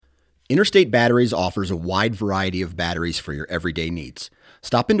Interstate Batteries offers a wide variety of batteries for your everyday needs.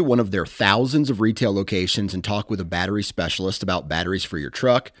 Stop into one of their thousands of retail locations and talk with a battery specialist about batteries for your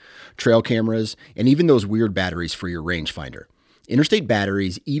truck, trail cameras, and even those weird batteries for your rangefinder. Interstate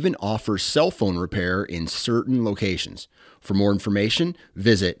Batteries even offers cell phone repair in certain locations. For more information,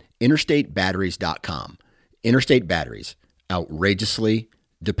 visit interstatebatteries.com. Interstate Batteries, outrageously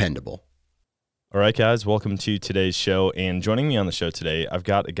dependable. All right, guys, welcome to today's show. And joining me on the show today, I've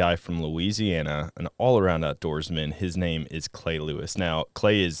got a guy from Louisiana, an all-around outdoorsman. His name is Clay Lewis. Now,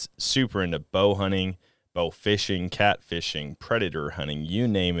 Clay is super into bow hunting, bow fishing, cat fishing, predator hunting, you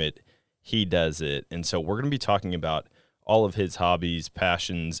name it, he does it. And so we're going to be talking about all of his hobbies,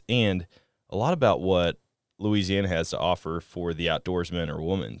 passions, and a lot about what Louisiana has to offer for the outdoorsman or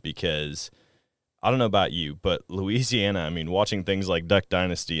woman, because I don't know about you, but Louisiana, I mean, watching things like Duck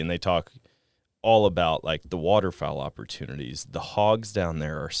Dynasty, and they talk all about like the waterfowl opportunities. The hogs down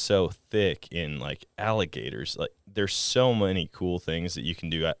there are so thick, in like alligators. Like there's so many cool things that you can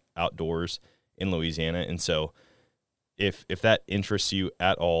do outdoors in Louisiana. And so if that interests you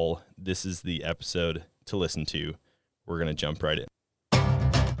at all, this is the episode to listen to. We're going to jump right in.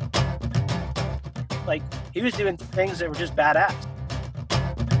 Like he was doing things that were just badass.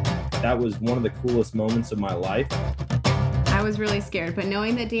 That was one of the coolest moments of my life. I was really scared, but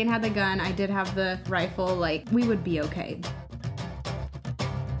knowing that Dan had the gun, I did have the rifle, like, we would be okay.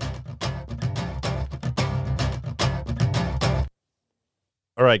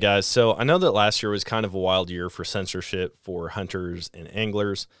 All right, guys, so I know that last year was kind of a wild year for censorship for hunters and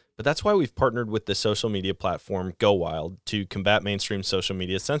anglers, but that's why we've partnered with the social media platform Go Wild to combat mainstream social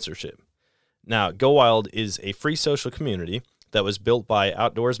media censorship. Now, Go Wild is a free social community that was built by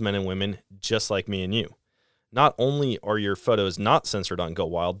outdoors men and women just like me and you. Not only are your photos not censored on Go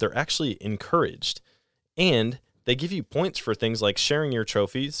Wild, they're actually encouraged. And they give you points for things like sharing your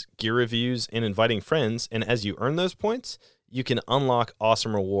trophies, gear reviews, and inviting friends. And as you earn those points, you can unlock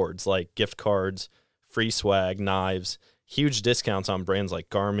awesome rewards like gift cards, free swag, knives, huge discounts on brands like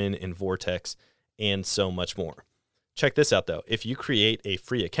Garmin and Vortex, and so much more. Check this out, though. If you create a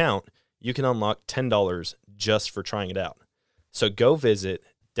free account, you can unlock $10 just for trying it out. So go visit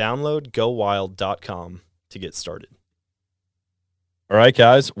downloadgowild.com to get started. All right,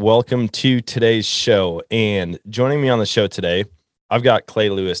 guys, welcome to today's show. And joining me on the show today, I've got Clay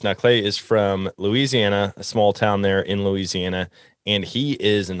Lewis. Now, Clay is from Louisiana, a small town there in Louisiana, and he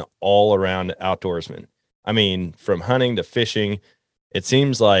is an all-around outdoorsman. I mean, from hunting to fishing, it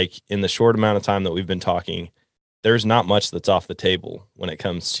seems like in the short amount of time that we've been talking, there's not much that's off the table when it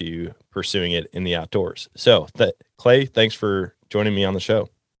comes to pursuing it in the outdoors. So, Clay, thanks for joining me on the show.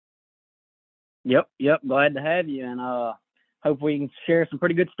 Yep. Glad to have you, and hope we can share some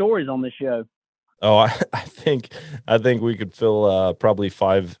pretty good stories on this show. Oh, I think we could fill probably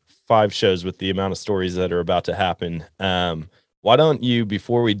five shows with the amount of stories that are about to happen. Why don't you,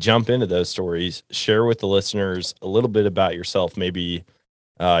 before we jump into those stories, share with the listeners a little bit about yourself, maybe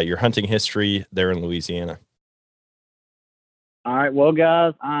your hunting history there in Louisiana? All right, well,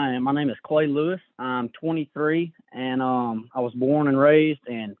 guys, my name is Clay Lewis. I'm 23, and I was born and raised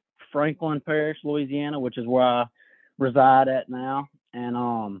in Franklin Parish, Louisiana, which is where I reside at now.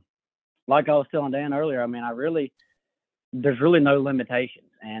 And like I was telling Dan earlier, I mean, there's really no limitations.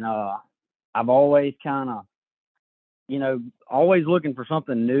 And I've always kind of, always looking for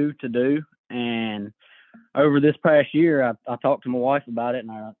something new to do. And over this past year, I talked to my wife about it,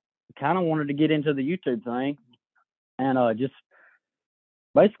 and I kind of wanted to get into the YouTube thing and just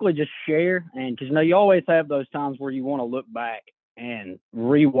basically just share. And because, you always have those times where you want to look back and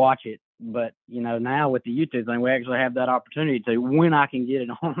rewatch it. But, now with the YouTube thing, we actually have that opportunity to when I can get it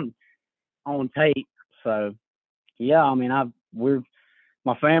on tape. So, yeah, I mean,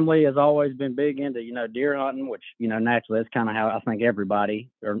 my family has always been big into, deer hunting, which, naturally that's kind of how I think everybody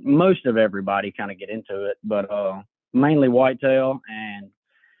or most of everybody kind of get into it. But mainly whitetail and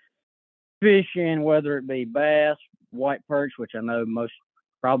fishing, whether it be bass, white perch, which I know most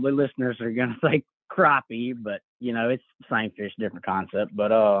probably listeners are going to say crappie, but it's the same fish, different concept. But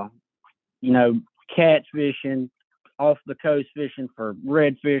catch fishing, off the coast fishing for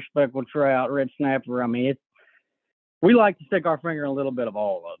redfish, speckled trout, red snapper. I mean, we like to stick our finger in a little bit of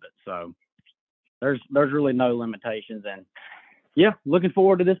all of it. So there's really no limitations. And yeah, looking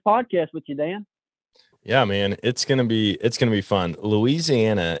forward to this podcast with you, Dan. Yeah, man, it's gonna be fun.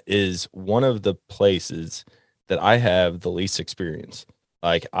 Louisiana is one of the places that I have the least experience.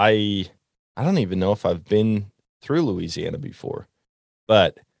 Like I don't even know if I've been through Louisiana before,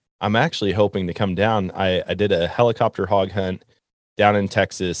 but I'm actually hoping to come down. I did a helicopter hog hunt down in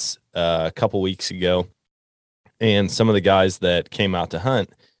Texas a couple weeks ago, and some of the guys that came out to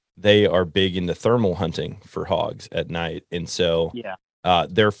hunt, they are big into thermal hunting for hogs at night. And so Yeah.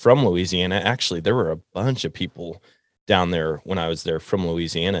 they're from Louisiana. Actually, there were a bunch of people down there when I was there from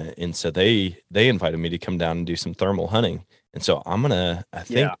Louisiana. And so they invited me to come down and do some thermal hunting. And so I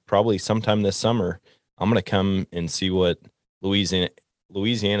think Yeah. probably sometime this summer, I'm gonna come and see what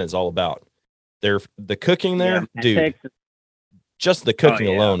Louisiana is all about. The cooking Yeah, there, man, dude. Texas. Just the Oh cooking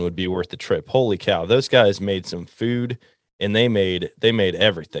yeah. alone would be worth the trip. Holy cow. Those guys made some food and they made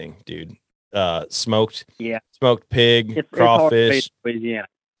everything, dude. Smoked Yeah. pig, It's hard to beat crawfish. Louisiana.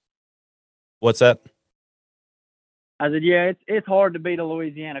 What's that? I said, yeah, it's hard to beat a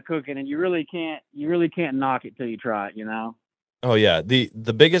Louisiana cooking, and you really can't knock it till you try it, you know. Oh yeah.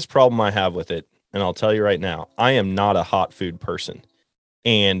 The biggest problem I have with it, and I'll tell you right now, I am not a hot food person.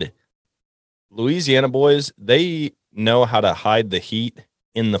 And Louisiana boys, they know how to hide the heat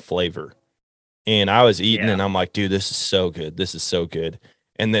in the flavor. And I was eating Yeah. and I'm like, dude, this is so good. This is so good.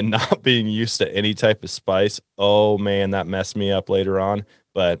 And then not being used to any type of spice, oh man, that messed me up later on.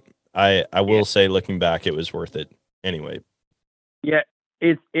 But I will say, looking back, it was worth it anyway. Yeah,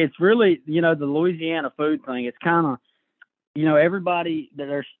 it's really, the Louisiana food thing. It's kind of, everybody,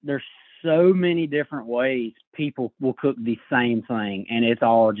 there's so many different ways people will cook the same thing, and it's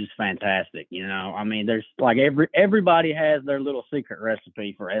all just fantastic. I mean, there's like everybody has their little secret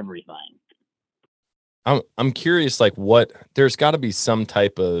recipe for everything. I'm curious, like there's got to be some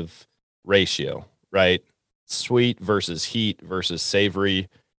type of ratio, right? Sweet versus heat versus savory,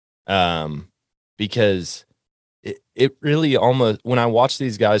 because it really almost, when I watch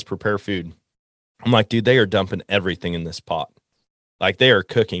these guys prepare food, I'm like, dude, they are dumping everything in this pot. Like they are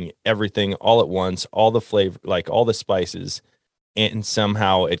cooking everything all at once, all the flavor, like all the spices, and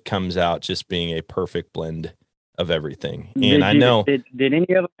somehow it comes out just being a perfect blend of everything. And I know, Did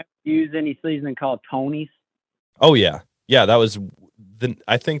any of them use any seasoning called Tony's? oh yeah, yeah, that was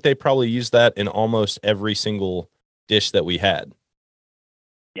I think they probably used that in almost every single dish that we had.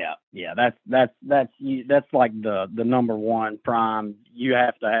 Yeah, that's like the number one prime. You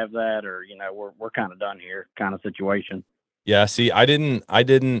have to have that, or we're kind of done here, kind of situation. Yeah, see, I didn't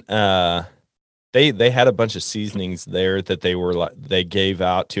they had a bunch of seasonings there that they gave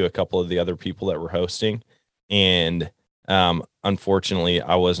out to a couple of the other people that were hosting, and unfortunately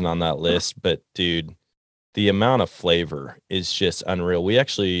I wasn't on that list, but dude, the amount of flavor is just unreal. We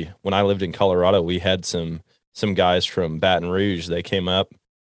actually, when I lived in Colorado, we had some guys from Baton Rouge. They came up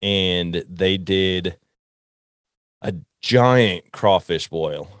and they did a giant crawfish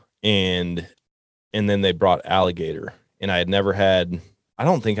boil, and then they brought alligator, and I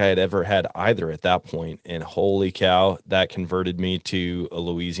don't think I had ever had either at that point. And holy cow, that converted me to a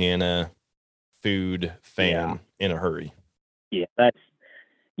Louisiana food fan in a hurry.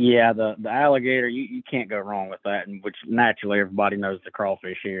 Yeah, the alligator, you can't go wrong with that, and which naturally everybody knows the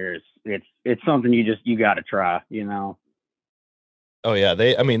crawfish here is it's something you got to try, Oh yeah,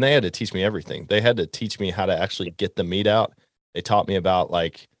 they had to teach me everything. They had to teach me how to actually get the meat out. They taught me about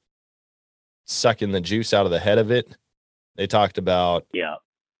like sucking the juice out of the head of it. They talked about,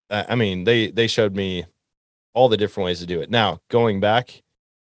 they showed me all the different ways to do it. Now, going back,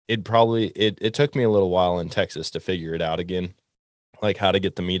 it took me a little while in Texas to figure it out again, like how to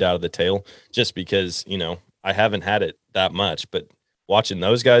get the meat out of the tail, just because, I haven't had it that much, but watching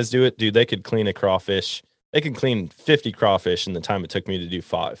those guys do it, dude, they could clean a crawfish. They could clean 50 crawfish in the time it took me to do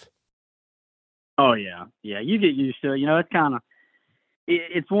 5. Oh yeah. You get used to it. It's kind of,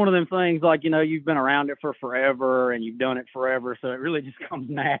 it's one of them things like, you've been around it for forever and you've done it forever. So it really just comes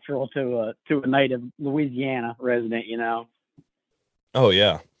natural to a native Louisiana resident, Oh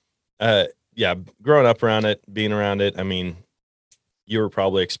yeah. Yeah. Growing up around it, being around it, I mean, you were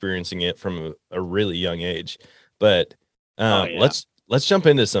probably experiencing it from a really young age, but let's jump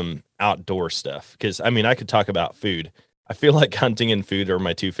into some outdoor stuff. Cause I could talk about food. I feel like hunting and food are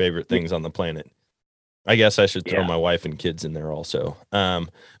my 2 favorite things on the planet. I guess I should throw my wife and kids in there also.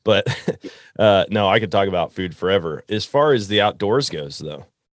 But no, I could talk about food forever. As far as the outdoors goes, though,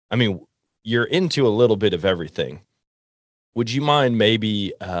 you're into a little bit of everything. Would you mind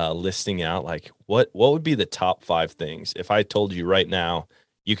maybe listing out like what would be the top 5 things if I told you right now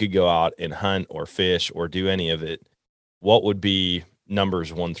you could go out and hunt or fish or do any of it? What would be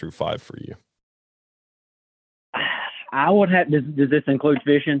numbers 1 through 5 for you? I would have. Does this include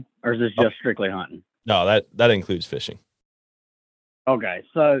fishing, or is this just strictly hunting? No, that includes fishing. Okay,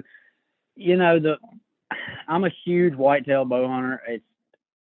 so I'm a huge whitetail bow hunter.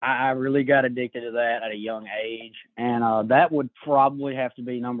 I really got addicted to that at a young age, and that would probably have to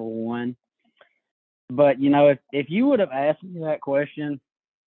be number 1. But if you would have asked me that question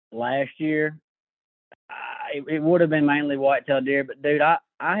last year, it would have been mainly whitetail deer. But dude,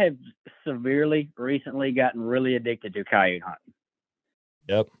 I have severely recently gotten really addicted to coyote hunting.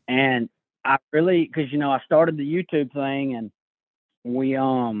 Yep. And I really, because I started the YouTube thing, and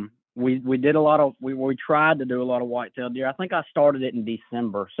we did a lot of we tried to do a lot of whitetail deer. I think I started it in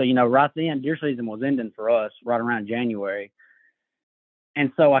December, so right then deer season was ending for us right around January.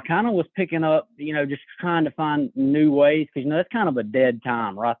 And so I kind of was picking up, just trying to find new ways, because that's kind of a dead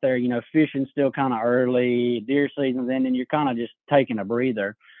time right there. Fishing's still kind of early, deer season's ending, you're kind of just taking a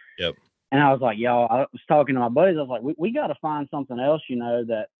breather. Yep. And I was like, y'all, I was talking to my buddies. I was like, we got to find something else,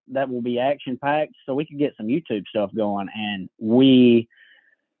 that will be action packed, so we could get some YouTube stuff going. And we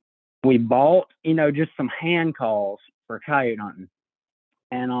bought, just some hand calls for coyote hunting,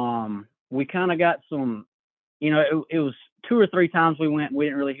 and we kind of got some. It was 2 or 3 times we went, we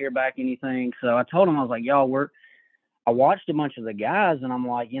didn't really hear back anything. So I told him, I was like, y'all, I watched a bunch of the guys, and I'm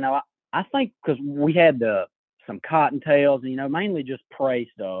like, I think, because we had some cottontails, mainly just prey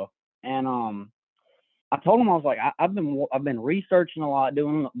stuff. And I told him, I was like, I've been researching a lot,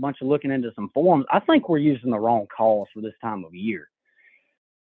 doing a bunch of looking into some forums. I think we're using the wrong calls for this time of year.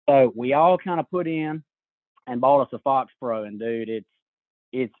 So we all kind of put in and bought us a Fox Pro, and dude,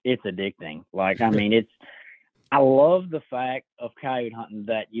 it's addicting. Like, I mean, I love the fact of coyote hunting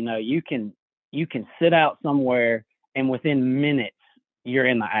that, you can sit out somewhere and within minutes you're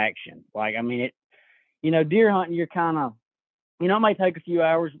in the action. Like, I mean, deer hunting, you're kind of, it might take a few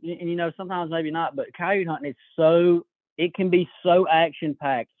hours, and sometimes maybe not, but coyote hunting, it can be so action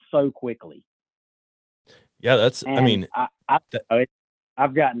packed so quickly. Yeah, And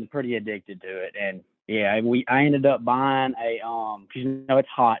I've gotten pretty addicted to it. And yeah, I ended up buying a because it's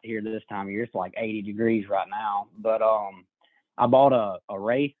hot here this time of year. It's like 80 degrees right now. But I bought a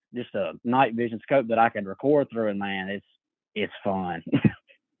Wraith, just a night vision scope that I could record through, and man, it's fun.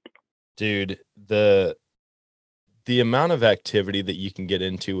 Dude, the amount of activity that you can get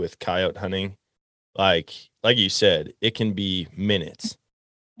into with coyote hunting, like you said, it can be minutes.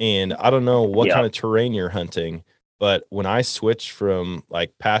 And I don't know what kind of terrain you're hunting, but when I switched from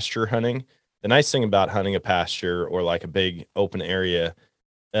like pasture hunting, the nice thing about hunting a pasture or like a big open area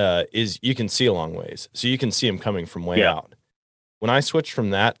is you can see a long ways. So you can see them coming from way out. When I switched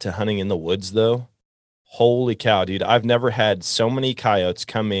from that to hunting in the woods, though, holy cow, dude, I've never had so many coyotes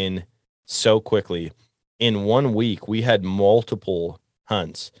come in so quickly. In 1 week, we had multiple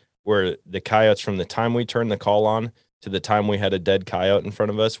hunts where the coyotes, from the time we turned the call on to the time we had a dead coyote in front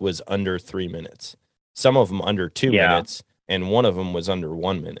of us, was under 3 minutes. Some of them under 2 minutes, and one of them was under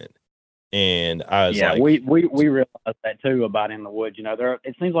 1 minute. And I was like, we realized that too about in the woods.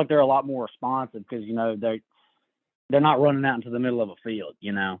 It seems like they're a lot more responsive because they're not running out into the middle of a field.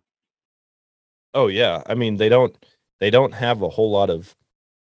 Oh yeah, I mean they don't have a whole lot of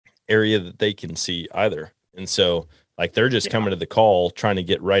area that they can see either, and so like they're just coming to the call, trying to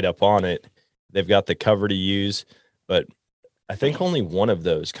get right up on it. They've got the cover to use, but I think only one of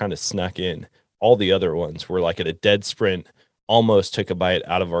those kind of snuck in. All the other ones were like at a dead sprint, almost took a bite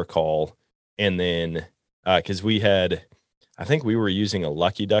out of our call. And then, because I think we were using a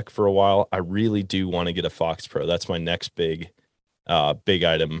Lucky Duck for a while. I really do want to get a Fox Pro. That's my next big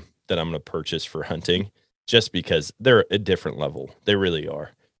item that I'm going to purchase for hunting, just because they're a different level. They really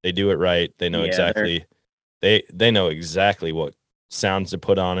are. They do it right. They know exactly. They know exactly what sounds to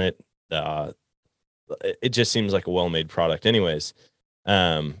put on it. It just seems like a well-made product. Anyways,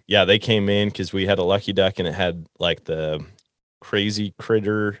 they came in because we had a Lucky Duck and it had like the crazy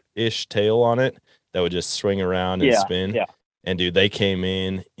critter-ish tail on it that would just swing around and spin. Yeah. And dude, they came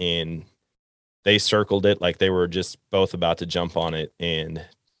in and they circled it like they were just both about to jump on it. And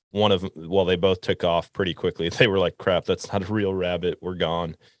one of them, they both took off pretty quickly. They were like, crap, that's not a real rabbit. We're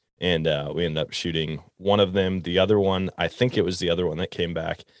gone. And we ended up shooting one of them. The other one, I think it was the other one that came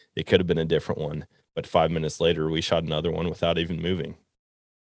back. It could have been a different one. But 5 minutes later, we shot another one without even moving.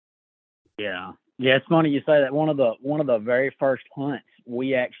 Yeah. Yeah, it's funny you say that. One of the very first hunts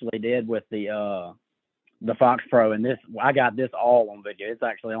we actually did with the Fox Pro, and I got this all on video. It's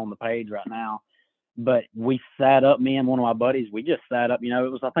actually on the page right now. But we sat up, me and one of my buddies, we just sat up, it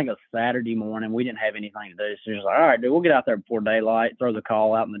was, I think, a Saturday morning. We didn't have anything to do. So we was like, all right, dude, we'll get out there before daylight, throw the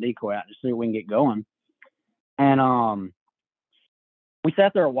call out and the decoy out, and just see if we can get going. And we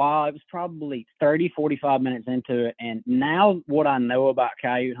sat there a while. It was probably 30, 45 minutes into it. And now what I know about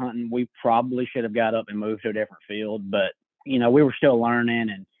coyote hunting, we probably should have got up and moved to a different field. But, we were still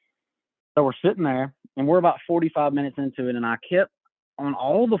learning. And so we're sitting there, and we're about 45 minutes into it. And I kept, on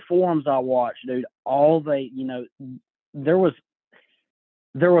all the forums I watched, dude, there was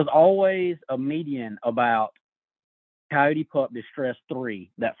always a median about Coyote Pup Distress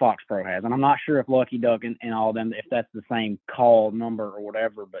 3 that Fox Pro has. And I'm not sure if Lucky Duck and all them, if that's the same call number or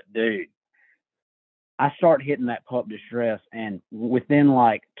whatever, but dude, I start hitting that pup distress, and within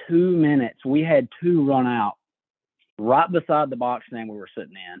like 2 minutes, we had 2 run out right beside the box stand we were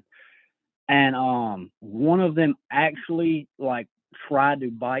sitting in. And one of them actually like tried to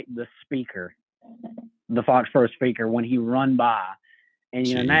bite the speaker, the Fox Pro speaker, when he run by. And,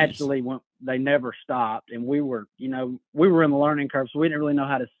 Jeez. Naturally, they never stopped. And we were in the learning curve, so we didn't really know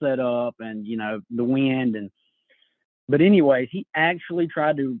how to set up and, the wind. But anyways, he actually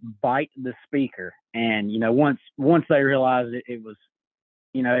tried to bite the speaker. And, once they realized it was,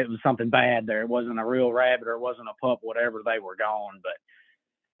 it was something bad there. It wasn't a real rabbit or it wasn't a pup, whatever, they were gone. But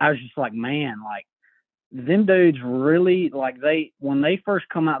I was just like, man, like, them dudes really, like, when they first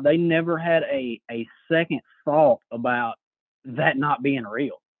come out, they never had a second thought about that not being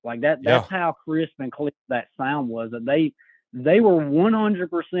real. Like that's how crisp and clear that sound was, that they were 100%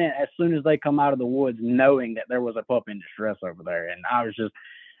 as soon as they come out of the woods knowing that there was a pup in distress over there. And I was just,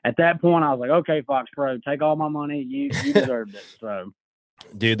 at that point, I was like, okay, Fox Pro, take all my money. You deserved it. So,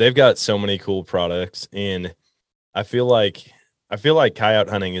 dude, they've got so many cool products, and I feel like coyote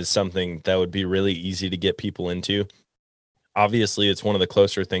hunting is something that would be really easy to get people into. Obviously, it's one of the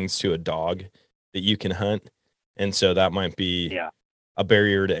closer things to a dog that you can hunt. And so that might be a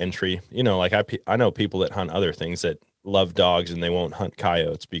barrier to entry. Like I know people that hunt other things that love dogs and they won't hunt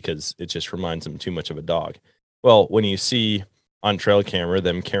coyotes because it just reminds them too much of a dog. Well, when you see on trail camera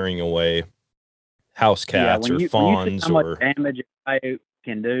them carrying away house cats or fawns, how much damage a coyote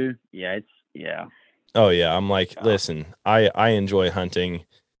can do, Oh yeah, I'm like, listen, I enjoy hunting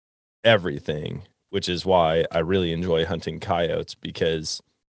everything, which is why I really enjoy hunting coyotes, because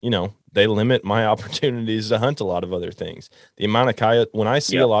they limit my opportunities to hunt a lot of other things. The amount of coyote, when I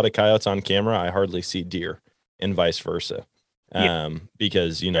see a lot of coyotes on camera, I hardly see deer, and vice versa.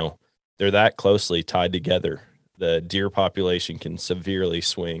 Because, they're that closely tied together. The deer population can severely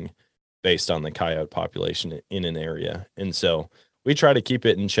swing based on the coyote population in an area. And so we try to keep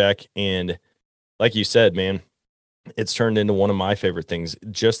it in check. And like you said, man, it's turned into one of my favorite things.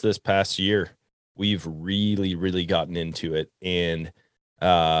 Just this past year, we've really, really gotten into it. And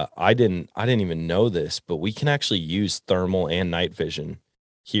I didn't even know this, but we can actually use thermal and night vision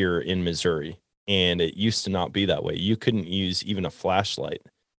here in Missouri. And it used to not be that way. You couldn't use even a flashlight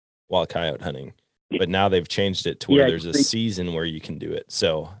while coyote hunting, but now they've changed it to where there's a season where you can do it.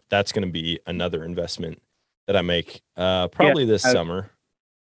 So that's going to be another investment that I make, probably this summer.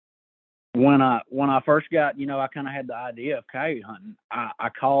 When I first got, I kind of had the idea of coyote hunting. I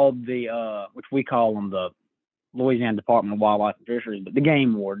called the, which we call them the Louisiana Department of Wildlife and Fisheries, but the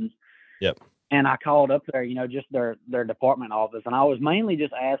game wardens. Yep. And I called up there, just their department office, and I was mainly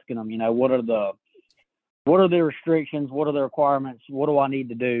just asking them, what are the restrictions, what are the requirements, what do I need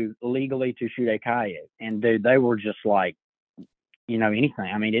to do legally to shoot a coyote? And dude, they were just like,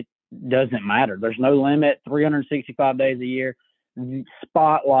 anything. I mean, it doesn't matter. There's no limit. 365 days a year.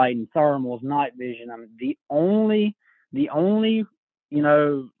 Spotlight and thermals, night vision. I mean, the only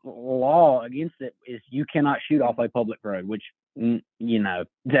law against it is you cannot shoot off a public road, which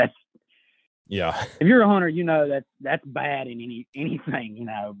that's if you're a hunter, that's bad in anything,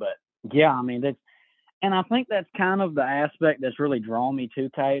 but I mean, and I think that's kind of the aspect that's really drawn me to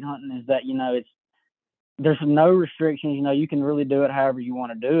coyote hunting, is that there's no restrictions. You can really do it however you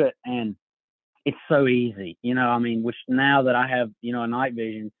want to do it, and it's so easy. I mean, which now that I have a night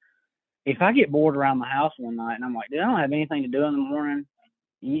vision, if I get bored around the house one night and I'm like, dude, I don't have anything to do in the morning,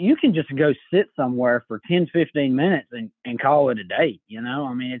 you can just go sit somewhere for 10-15 minutes and call it a day.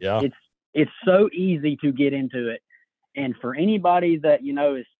 I mean, it's so easy to get into it. And for anybody that,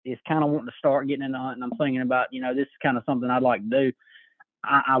 is kind of wanting to start getting into hunting, I'm thinking about, this is kind of something I'd like to do.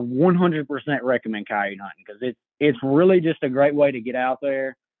 I 100% recommend coyote hunting, because it's really just a great way to get out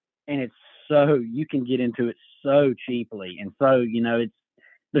there, and it's so you can get into it so cheaply, and so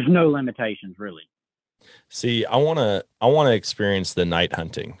there's no limitations really. See, I want to experience the night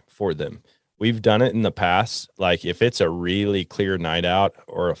hunting for them. We've done it in the past. Like if it's a really clear night out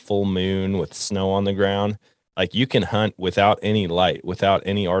or a full moon with snow on the ground, like you can hunt without any light, without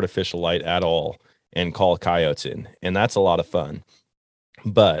any artificial light at all, and call coyotes in. And that's a lot of fun.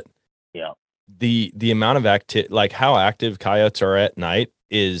 But the amount of like how active coyotes are at night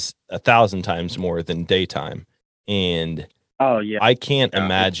is 1,000 times more than daytime. And I can't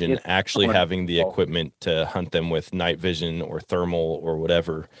imagine actually having the equipment to hunt them with night vision or thermal or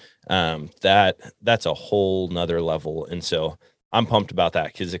whatever. That's a whole nother level. And so I'm pumped about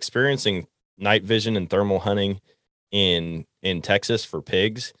that, because experiencing night vision and thermal hunting in Texas for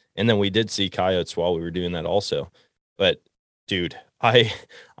pigs, and then we did see coyotes while we were doing that also. But dude,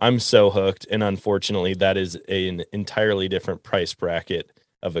 I'm so hooked, and unfortunately, that is an entirely different price bracket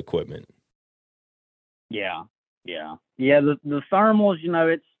of equipment. Yeah, yeah. The thermals,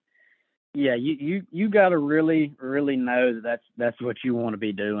 it's you got to really know that that's what you want to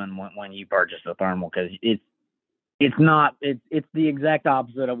be doing when you purchase a thermal, because it's not it's the exact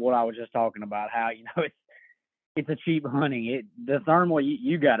opposite of what I was just talking about. How it's a cheap hunting. The thermal,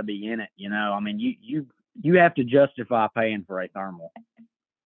 you got to be in it. I mean, you have to justify paying for a thermal.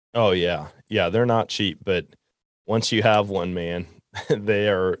 Oh yeah, yeah, they're not cheap, but once you have one, man, they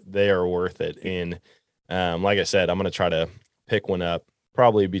are worth it. And like I said, I'm gonna try to pick one up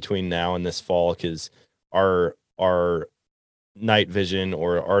probably between now and this fall, because our night vision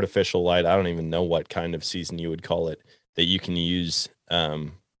or artificial light, I don't even know what kind of season you would call it, that you can use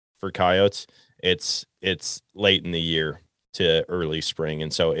for coyotes. It's late in the year to early spring,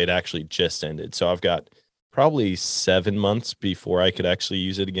 and so it actually just ended. So I've got probably 7 months before I could actually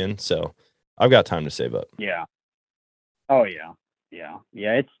use it again. So I've got time to save up. Yeah. Oh yeah. Yeah.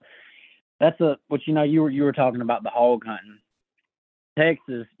 But you were talking about the hog hunting.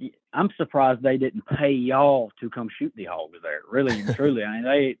 Texas, I'm surprised they didn't pay y'all to come shoot the hogs there. Really and truly. I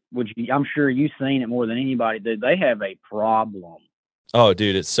mean, I'm sure you've seen it more than anybody. They have a problem. Oh,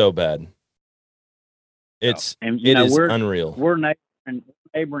 dude, it's so bad. It is unreal. We're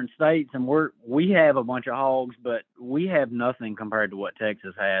neighboring states, and we have a bunch of hogs, but we have nothing compared to what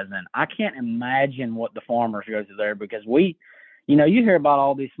Texas has. And I can't imagine what the farmers go through there, because you hear about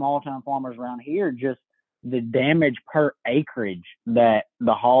all these small town farmers around here, just the damage per acreage that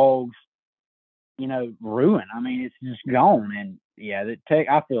the hogs, ruin. I mean, it's just gone. And yeah,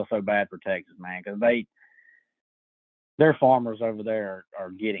 I feel so bad for Texas, man, because their farmers over there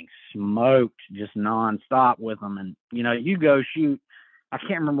are getting smoked just nonstop with them. And you go shoot. I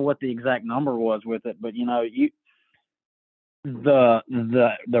can't remember what the exact number was with it, but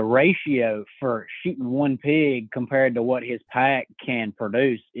the ratio for shooting one pig compared to what his pack can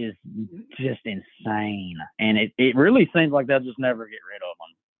produce is just insane. And it really seems like they'll just never get rid of them.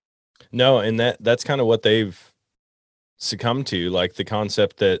 No, and that's kind of what they've succumbed to, like the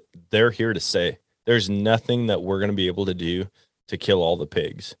concept that they're here to stay. There's nothing that we're going to be able to do to kill all the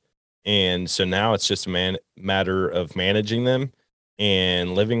pigs. And so now it's just a matter of managing them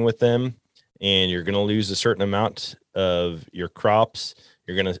and living with them. And you're going to lose a certain amount of your crops.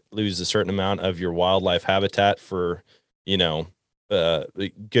 You're going to lose a certain amount of your wildlife habitat for,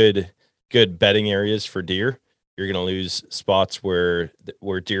 good bedding areas for deer. You're going to lose spots where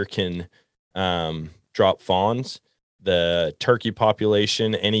deer can drop fawns. The turkey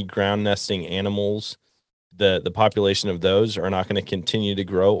population, any ground nesting animals, the population of those are not going to continue to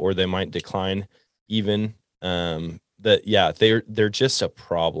grow, or they might decline even. They're just a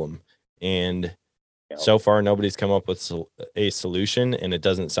problem. And so far, nobody's come up with a solution, and it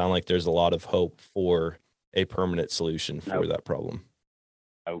doesn't sound like there's a lot of hope for a permanent solution for that problem.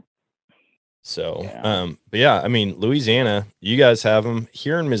 Nope. So, but yeah, I mean, Louisiana, you guys have them.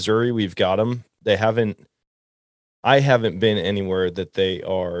 Here in Missouri, we've got them. I haven't been anywhere that they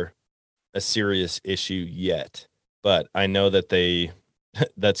are a serious issue yet, but I know that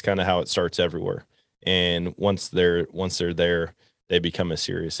that's kind of how it starts everywhere. And once they're there, they become a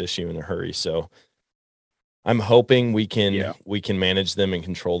serious issue in a hurry. So I'm hoping we can manage them and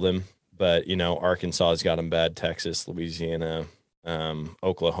control them. But Arkansas has got them bad. Texas, Louisiana,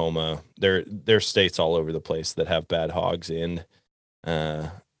 Oklahoma, they're states all over the place that have bad hogs. And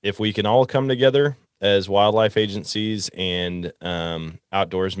if we can all come together as wildlife agencies and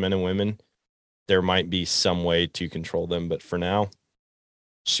outdoors men and women, there might be some way to control them. But for now,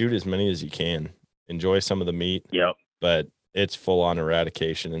 shoot as many as you can. Enjoy some of the meat. Yep. But it's full on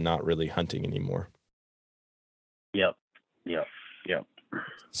eradication and not really hunting anymore. Yep.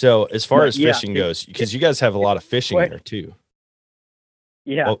 So as far as fishing goes, because you guys have a lot of fishing there too.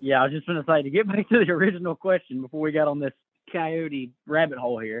 Yeah. I was just going to say, to get back to the original question before we got on this coyote rabbit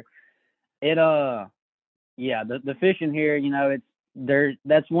hole here, the fishing here,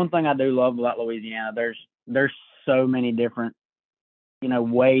 that's one thing I do love about Louisiana. There's so many different,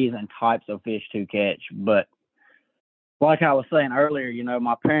 ways and types of fish to catch. But like I was saying earlier,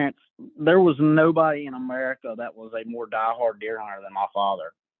 my parents, there was nobody in America that was a more diehard deer hunter than my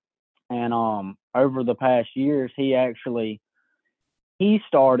father. And over the past years, he went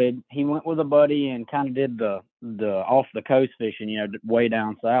with a buddy and kind of did the off the coast fishing, way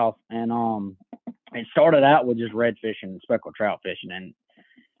down south. And it started out with just red fishing and speckled trout fishing, and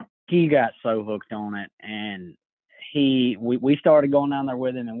he got so hooked on it. And we started going down there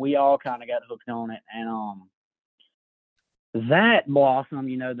with him, and we all kind of got hooked on it. And that blossom,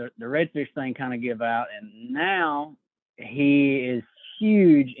 the redfish thing kind of give out, and now he is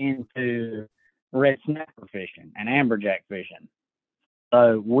huge into red snapper fishing and amberjack fishing.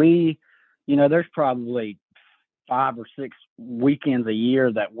 So there's probably 5 or 6 weekends a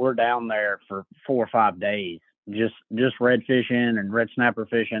year that we're down there for 4 or 5 days, just red fishing and red snapper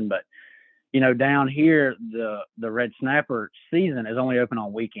fishing. But down here, the red snapper season is only open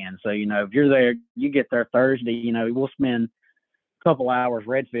on weekends. So if you're there, you get there Thursday. We'll spend a couple hours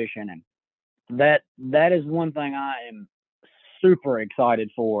red fishing, and that is one thing I am super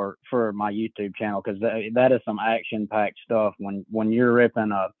excited for my YouTube channel, because that is some action packed stuff. When you're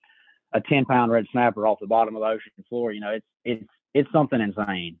ripping a 10-pound red snapper off the bottom of the ocean floor, it's something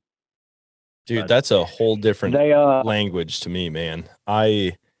insane. Dude, that's a whole different language to me, man.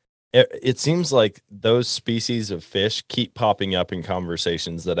 It seems like those species of fish keep popping up in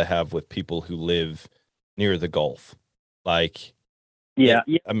conversations that I have with people who live near the Gulf. Like, yeah.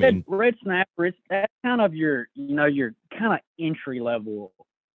 I mean, red snapper, that's kind of your kind of entry level.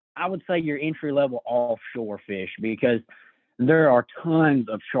 I would say your entry level offshore fish, because there are tons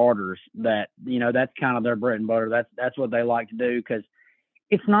of charters that, that's kind of their bread and butter. That's what they like to do, because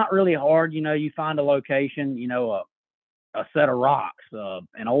it's not really hard. You find a location, a set of rocks,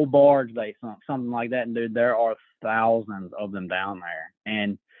 an old barge, something like that. And dude, there are thousands of them down there.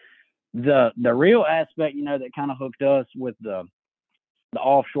 And the real aspect, that kind of hooked us with the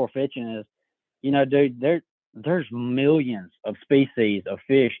offshore fishing is, dude, there's millions of species of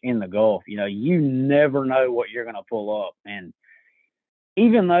fish in the Gulf. You never know what you're going to pull up. And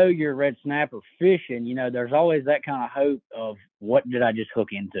even though you're red snapper fishing, there's always that kind of hope of, what did I just hook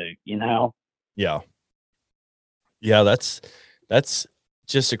into, Yeah. Yeah, that's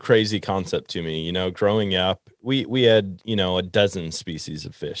just a crazy concept to me. Growing up, we had, a dozen species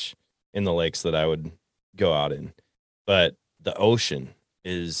of fish in the lakes that I would go out in. But the ocean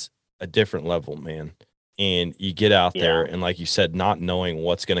is a different level, man. And you get out there, and like you said, not knowing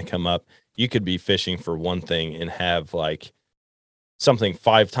what's going to come up, you could be fishing for one thing and have like something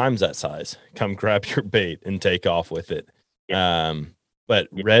 5 times that size come grab your bait and take off with it.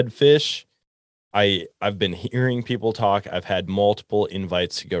 But redfish, I've been hearing people talk. I've had multiple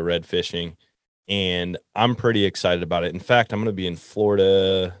invites to go red fishing, and I'm pretty excited about it. In fact, I'm going to be in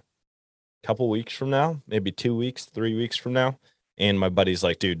Florida a couple weeks from now, maybe 2 weeks, 3 weeks from now. And my buddy's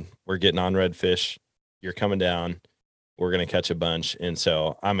like, dude, we're getting on redfish. You're coming down. We're going to catch a bunch. And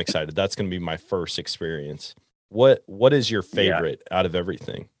so I'm excited. That's going to be my first experience. What is your favorite out of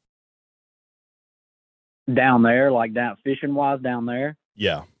everything? Down there, like down fishing wise down there?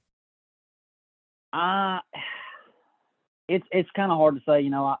 Yeah. It's kind of hard to say.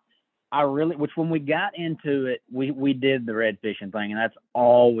 I really, which when we got into it, we did the red fishing thing, and that's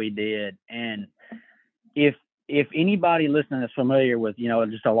all we did. And if anybody listening is familiar with,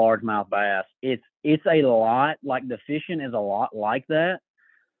 just a largemouth bass, it's a lot, like the fishing is a lot like that.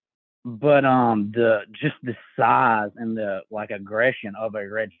 But the size and the aggression of a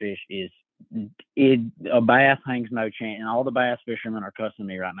redfish a bass hangs no chance, and all the bass fishermen are cussing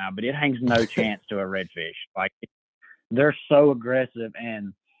me right now, but it hangs no chance to a redfish. Like, they're so aggressive,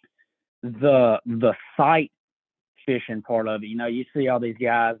 and the sight fishing part of it, you see all these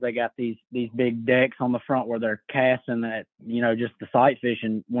guys, they got these big decks on the front where they're casting that, just the sight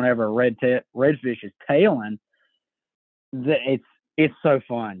fishing. Whenever a redfish is tailing, it's so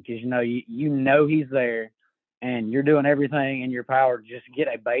fun, because he's there, and you're doing everything in your power to just get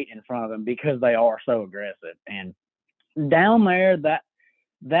a bait in front of them, because they are so aggressive. And down there,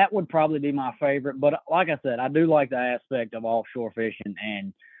 that would probably be my favorite. But like I said, I do like the aspect of offshore fishing,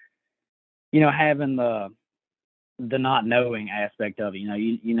 and having the not knowing aspect of it.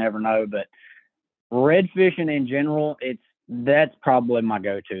 You never know. But red fishing in general, that's probably my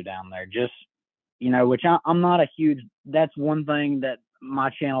go-to down there. Just which I'm not a huge. That's one thing that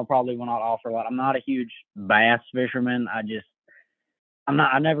my channel probably will not offer a lot. I'm not a huge bass fisherman.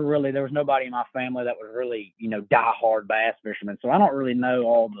 I never really, there was nobody in my family that was really, die-hard bass fisherman. So I don't really know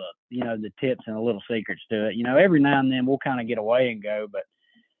all the, the tips and the little secrets to it. Every now and then we'll kind of get away and go, but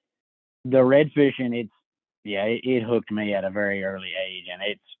the red fishing, it hooked me at a very early age, and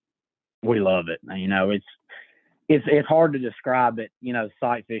we love it. It's hard to describe it,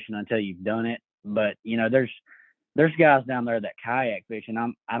 sight fishing until you've done it. But, there's guys down there that kayak fish, and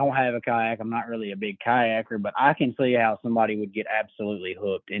I don't have a kayak. I'm not really a big kayaker, but I can see how somebody would get absolutely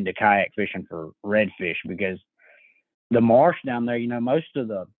hooked into kayak fishing for redfish, because the marsh down there, most of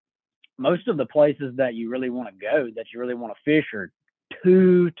the places that you really want to go, that you really want to fish, are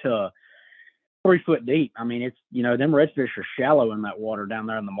 2 to 3 foot deep. I mean, it's, them redfish are shallow in that water down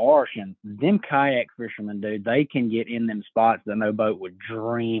there in the marsh, and them kayak fishermen, dude, they can get in them spots that no boat would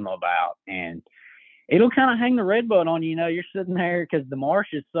dream about. And it'll kind of hang the redbud on you. You know, you're sitting there because the marsh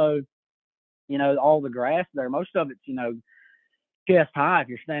is so, you know, all the grass there. Most of it's, you know, chest high if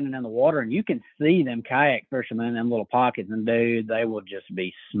you're standing in the water, and you can see them kayak fishermen in them little pockets. And dude, they will just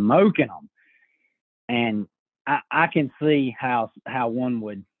be smoking them. And I can see how one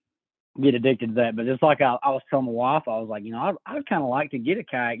would get addicted to that. But it's like I was telling my wife, I was like, you know, I'd kind of like to get a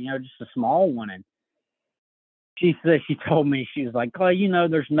kayak, you know, just a small one. And she told me, she was like, Clay, you know,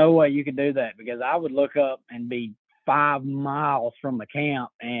 there's no way you could do that, because I would look up and be 5 miles from the camp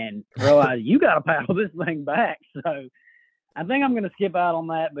and realize you got to paddle this thing back. So I think I'm going to skip out on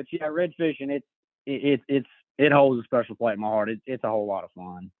that. But yeah, red fishing, it holds a special place in my heart. It's a whole lot of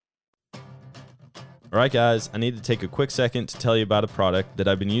fun. All right, guys, I need to take a quick second to tell you about a product that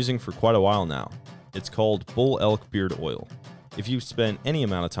I've been using for quite a while now. It's called Bull Elk Beard Oil. If you've spent any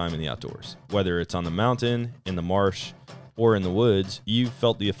amount of time in the outdoors, whether it's on the mountain, in the marsh, or in the woods, you've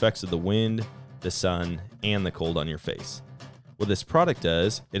felt the effects of the wind, the sun, and the cold on your face. What this product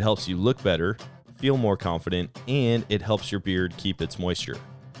does, it helps you look better, feel more confident, and it helps your beard keep its moisture.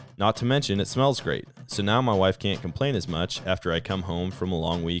 Not to mention, it smells great, so now my wife can't complain as much after I come home from a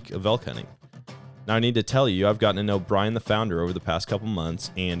long week of elk hunting. Now, I need to tell you, I've gotten to know Brian, the founder, over the past couple months,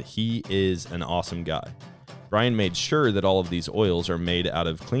 and he is an awesome guy. Brian made sure that all of these oils are made out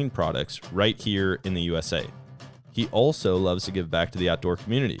of clean products right here in the USA. He also loves to give back to the outdoor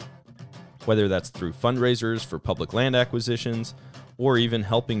community, whether that's through fundraisers for public land acquisitions, or even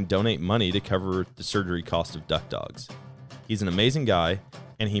helping donate money to cover the surgery cost of duck dogs. He's an amazing guy,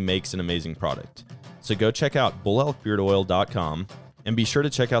 and he makes an amazing product. So go check out bullelkbeardoil.com, and be sure to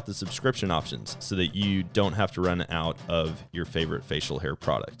check out the subscription options so that you don't have to run out of your favorite facial hair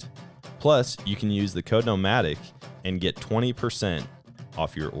product. Plus, you can use the code Nomadic and get 20%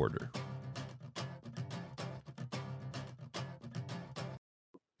 off your order.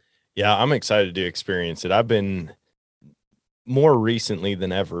 Yeah, I'm excited to experience it. I've been more recently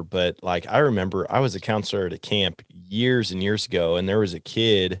than ever, but like I remember I was a counselor at a camp years and years ago, and there was a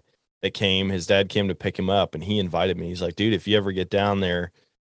kid that came, his dad came to pick him up, and he invited me. He's like, dude, if you ever get down there,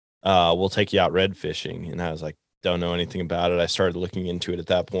 we'll take you out red fishing. And I was like, don't know anything about it. I started looking into it at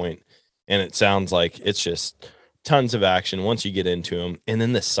that point, and it sounds like it's just tons of action once you get into them. And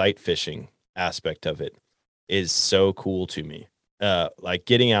then the sight fishing aspect of it is so cool to me. Like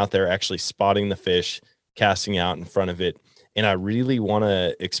getting out there, actually spotting the fish, casting out in front of it. And I really want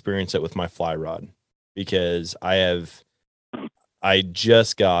to experience it with my fly rod, because I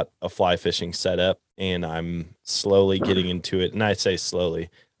just got a fly fishing setup, and I'm slowly getting into it. And I say slowly,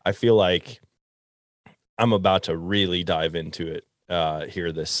 I feel like I'm about to really dive into it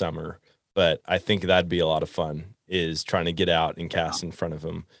here this summer. But I think that'd be a lot of fun, is trying to get out and cast in front of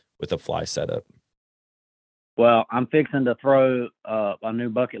them with a fly setup. Well, I'm fixing to throw a new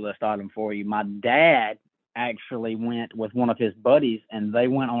bucket list item for you. My dad actually went with one of his buddies, and they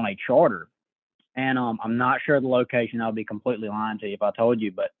went on a charter. And I'm not sure the location. I'll be completely lying to you if I told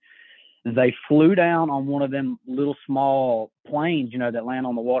you, but they flew down on one of them little small planes, you know, that land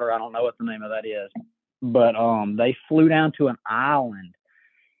on the water. I don't know what the name of that is, but they flew down to an island.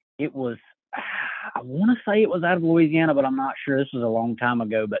 It was, I want to say it was out of Louisiana, but I'm not sure. This was a long time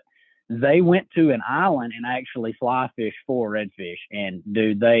ago, but they went to an island and actually fly fished for redfish. And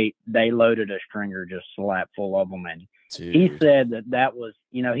dude, they loaded a stringer just slap full of them. And Dude. He said that was,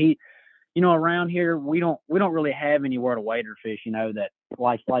 you know, around here we don't really have anywhere to wader fish, you know, that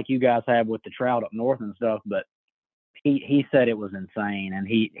like you guys have with the trout up north and stuff. But he said it was insane, and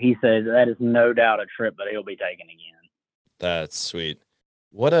he said that is no doubt a trip that he'll be taking again. That's sweet.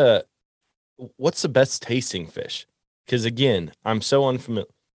 What's the best tasting fish? Because again, I'm so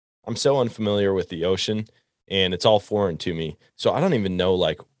unfamiliar with the ocean, and it's all foreign to me. So I don't even know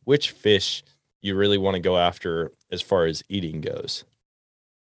like which fish you really want to go after as far as eating goes.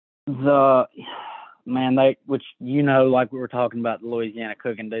 Which, you know, like we were talking about the Louisiana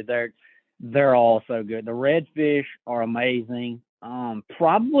cooking, dude, they're all so good. The redfish are amazing.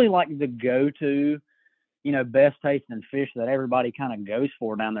 Probably like the go-to, you know, best tasting fish that everybody kind of goes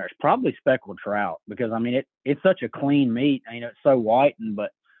for down there is probably speckled trout, because I mean it's such a clean meat. You know, it's so whitened.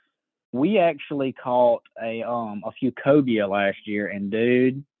 But we actually caught a few cobia last year, and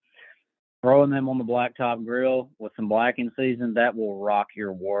dude, throwing them on the blacktop grill with some blacking season, that will rock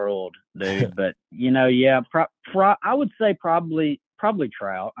your world, dude. But you know, yeah, I would say probably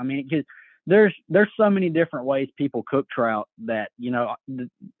trout. I mean, because there's so many different ways people cook trout that, you know,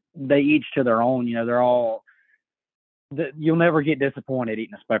 they each to their own. You know, you'll never get disappointed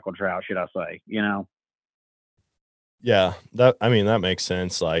eating a speckled trout, should I say? You know. Yeah, that makes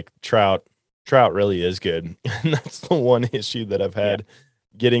sense. Like trout really is good. And that's the one issue that I've had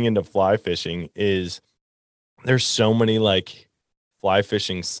getting into fly fishing is there's so many like fly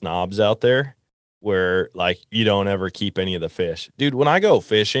fishing snobs out there where like you don't ever keep any of the fish. Dude, when I go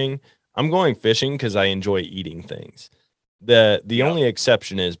fishing, I'm going fishing because I enjoy eating things. The Yeah. only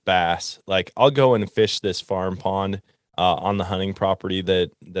exception is bass. Like I'll go and fish this farm pond on the hunting property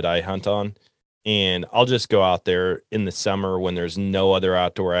that I hunt on, and I'll just go out there in the summer when there's no other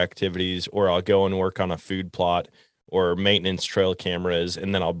outdoor activities, or I'll go and work on a food plot or maintenance trail cameras,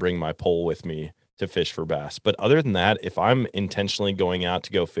 and then I'll bring my pole with me to fish for bass. But other than that, if I'm intentionally going out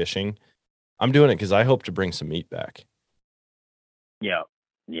to go fishing, I'm doing it because I hope to bring some meat back. Yeah.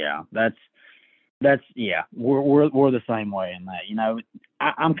 Yeah. That's yeah. We're the same way in that. You know,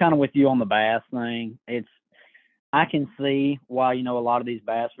 I'm kind of with you on the bass thing. I can see why, you know, a lot of these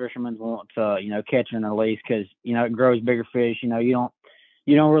bass fishermen want to, you know, catch and release because, you know, it grows bigger fish. You know, you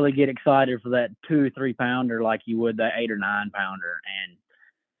don't really get excited for that 2 or 3 pounder like you would that 8 or 9 pounder. And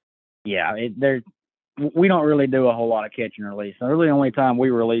yeah, we don't really do a whole lot of catch and release. So really the only time we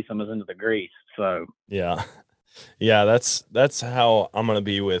release them is into the grease. So Yeah. Yeah, that's how I'm gonna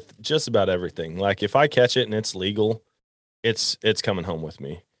be with just about everything. Like if I catch it and it's legal, it's coming home with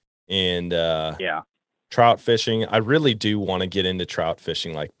me. And yeah, trout fishing, I really do want to get into trout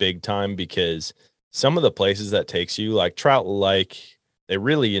fishing like big time because some of the places that takes you, like trout like they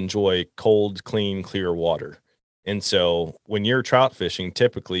really enjoy cold, clean, clear water. And so when you're trout fishing,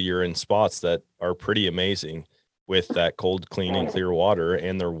 typically you're in spots that are pretty amazing with that cold, clean, and clear water,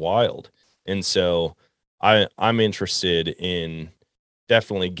 and they're wild. And so I'm interested in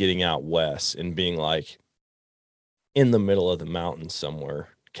definitely getting out west and being like in the middle of the mountains somewhere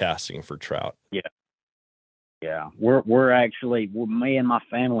casting for trout. yeah, yeah. We're actually me and my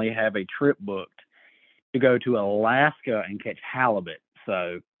family have a trip booked to go to Alaska and catch halibut.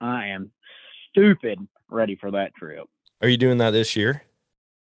 So I am stupid ready for that trip. Are you doing that this year?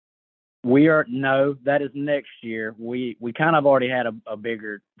 We are no, that is next year. We kind of already had a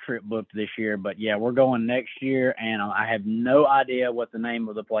bigger trip booked this year, but yeah, we're going next year, and I have no idea what the name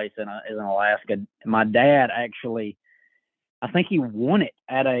of the place is in Alaska. My dad actually, I think he won it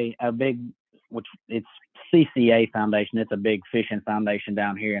at a big, which it's CCA Foundation. It's a big fishing foundation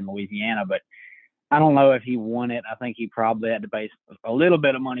down here in Louisiana, but I don't know if he won it. I think he probably had to pay a little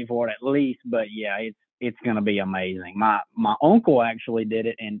bit of money for it at least. But yeah, it's gonna be amazing. My uncle actually did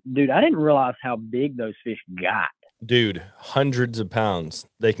it, and dude, I didn't realize how big those fish got. Dude, hundreds of pounds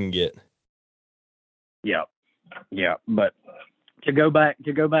they can get. Yeah, yeah. But to go back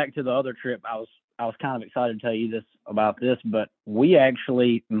to the other trip, I was kind of excited to tell you about this, but we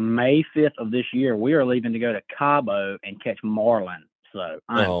actually May 5th of this year we are leaving to go to Cabo and catch marlin. So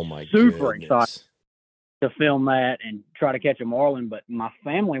I'm Oh my super excited goodness. to film that and try to catch a marlin. But my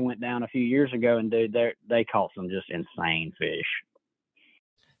family went down a few years ago, and dude, they caught some just insane fish.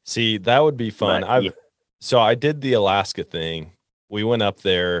 See, that would be fun. But yeah, So I did the Alaska thing. We went up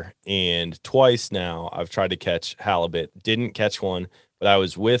there and twice now I've tried to catch halibut. Didn't catch one, but I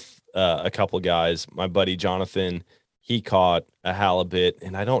was with a couple guys. My buddy Jonathan, he caught a halibut,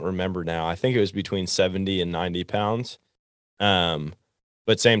 and I don't remember now. I think it was between 70 and 90 pounds. Um,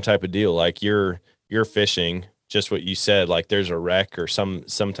 but same type of deal. Like you're fishing, just what you said, like there's a wreck or some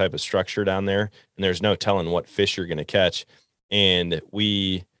type of structure down there, and there's no telling what fish you're gonna catch. And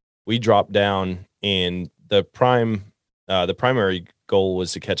we dropped down, and the primary goal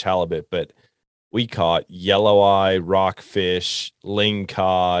was to catch halibut, but we caught yellow eye, rockfish,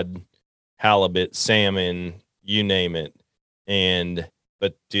 lingcod, halibut, salmon, you name it. And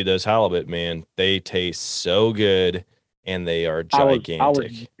but dude, those halibut, man, they taste so good and they are I was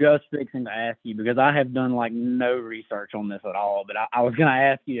gigantic. just fixing to ask you because I have done like no research on this at all. But I was gonna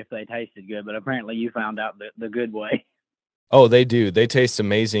ask you if they tasted good, but apparently you found out the good way. Oh, they do. They taste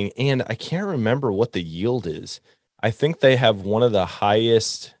amazing. And I can't remember what the yield is. I think they have one of the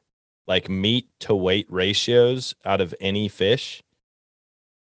highest like meat to weight ratios out of any fish.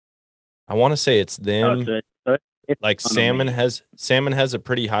 I want to say it's them. It's Like fun to me. salmon has a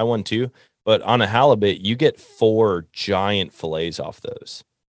pretty high one too, but on a halibut, you get 4 giant fillets off those.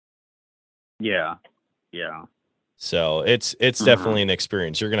 Yeah, yeah. So it's definitely an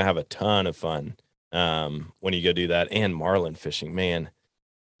experience. You're gonna have a ton of fun when you go do that. And marlin fishing, man,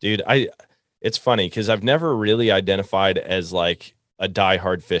 dude, it's funny because I've never really identified as like a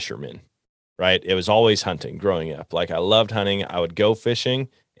diehard fisherman, right? It was always hunting growing up. Like I loved hunting. I would go fishing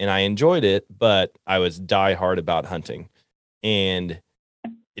and I enjoyed it, but I was diehard about hunting. And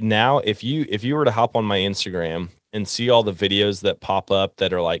now if you were to hop on my Instagram and see all the videos that pop up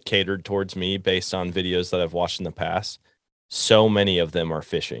that are like catered towards me based on videos that I've watched in the past, so many of them are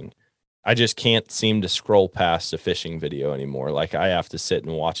fishing. I just can't seem to scroll past a fishing video anymore. Like I have to sit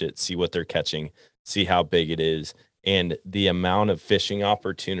and watch it, see what they're catching. see how big it is and the amount of fishing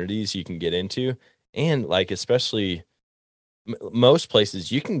opportunities you can get into. And like, especially most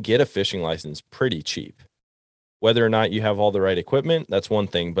places, you can get a fishing license pretty cheap. Whether or not you have all the right equipment, that's one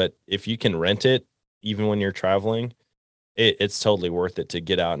thing. But if you can rent it, even when you're traveling, it's totally worth it to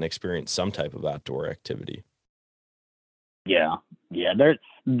get out and experience some type of outdoor activity. Yeah, yeah. There's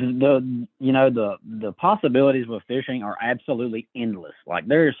the possibilities with fishing are absolutely endless. Like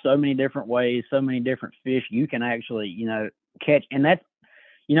there's so many different ways, so many different fish you can actually catch, and that's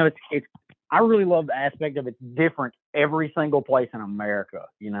it's. I really love the aspect of it's different every single place in America.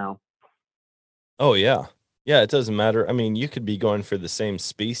 Oh yeah. Yeah, it doesn't matter. I mean, you could be going for the same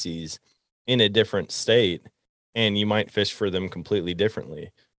species in a different state and you might fish for them completely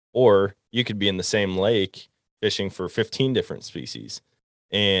differently. Or you could be in the same lake fishing for 15 different species.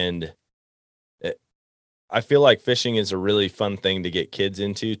 And it, I feel like fishing is a really fun thing to get kids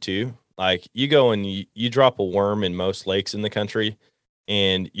into too. Like you go and you drop a worm in most lakes in the country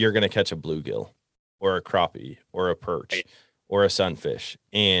and you're going to catch a bluegill or a crappie or a perch or a sunfish.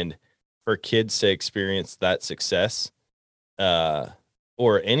 And for kids to experience that success, uh,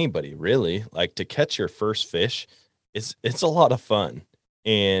 or anybody really, like to catch your first fish, it's a lot of fun.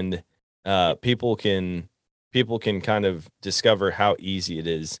 And people can kind of discover how easy it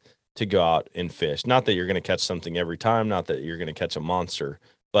is to go out and fish. Not that you're going to catch something every time, not that you're going to catch a monster,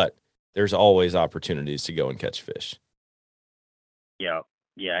 but there's always opportunities to go and catch fish. Yeah,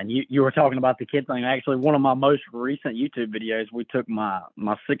 yeah. And you were talking about the kid thing. Actually, one of my most recent YouTube videos, we took my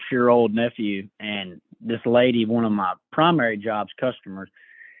 6-year-old nephew and this lady, one of my primary jobs customers.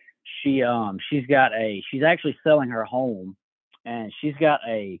 She's actually selling her home, and she's got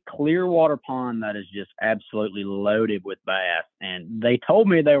a clear water pond that is just absolutely loaded with bass. And they told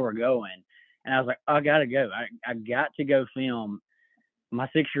me they were going, and I was like, I gotta go. I got to go film my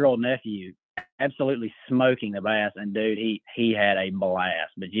 6-year-old nephew absolutely smoking the bass. And dude, he had a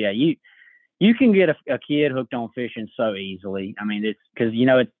blast. But yeah, you can get a kid hooked on fishing so easily. I mean, it's because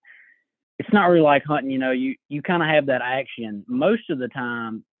it's not really like hunting. You kind of have that action most of the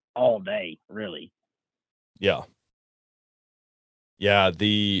time all day, really. Yeah. Yeah,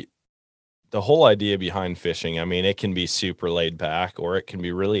 the whole idea behind fishing, I mean, it can be super laid back or it can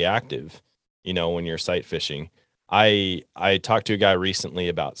be really active, when you're sight fishing. I talked to a guy recently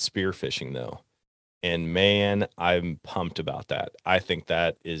about spear fishing though. And man, I'm pumped about that. I think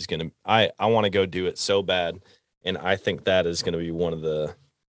that is going to I want to go do it so bad, and I think that is going to be one of the,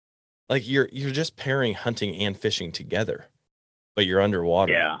 like, you're just pairing hunting and fishing together, but you're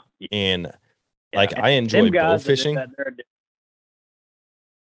underwater. Yeah, And yeah. like I Them enjoy bow guys that do fishing. that,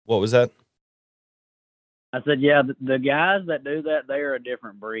 What was that? I said, yeah, the guys that do that, they are a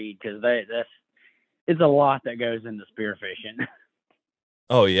different breed because it's a lot that goes into spearfishing.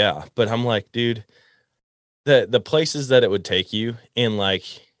 Oh yeah, but I'm like, dude, the places that it would take you, and like,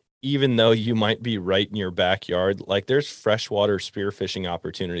 even though you might be right in your backyard, like there's freshwater spearfishing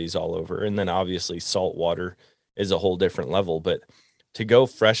opportunities all over, and then obviously saltwater is a whole different level. But to go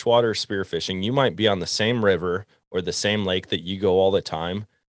freshwater spearfishing, you might be on the same river or the same lake that you go all the time,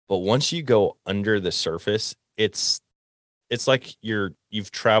 but once you go under the surface, it's like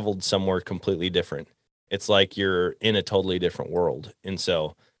you've traveled somewhere completely different. It's like you're in a totally different world. And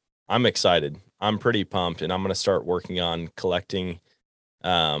so I'm excited. I'm pretty pumped, and I'm going to start working on collecting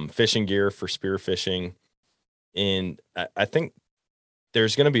fishing gear for spear fishing. And I think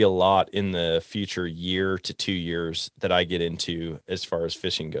there's going to be a lot in the future year to 2 years that I get into as far as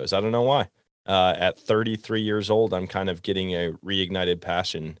fishing goes. I don't know why. At 33 years old, I'm kind of getting a reignited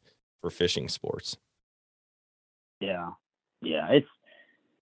passion for fishing sports. Yeah, yeah. It's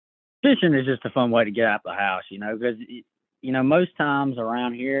fishing is just a fun way to get out the house, because most times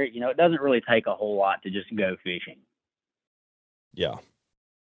around here, it doesn't really take a whole lot to just go fishing. Yeah.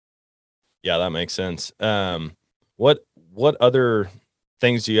 Yeah, that makes sense. What other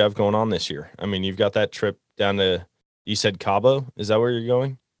things do you have going on this year? I mean, you've got that trip down to, you said Cabo. Is that where you're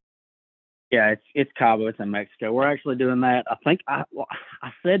going? Yeah, it's Cabo. It's in Mexico. We're actually doing that. I think I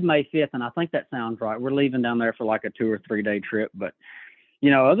said May 5th, and I think that sounds right. We're leaving down there for like a 2 or 3 day trip. But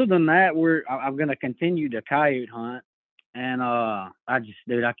other than that, I'm going to continue to coyote hunt, and I just,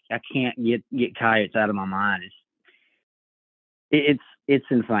 dude, I can't get coyotes out of my mind. It's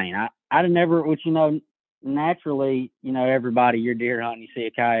insane. I'd never, which naturally, everybody, you're deer hunting, you see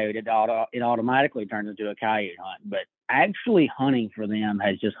a coyote, it automatically turns into a coyote hunt. But actually hunting for them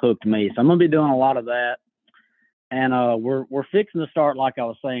has just hooked me. So I'm gonna be doing a lot of that. And we're fixing to start, like I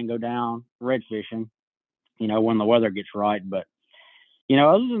was saying, go down red fishing, when the weather gets right. But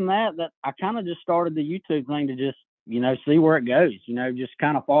other than that I kind of just started the YouTube thing to just see where it goes. Just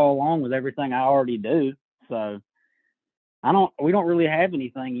kind of follow along with everything I already do. So we don't really have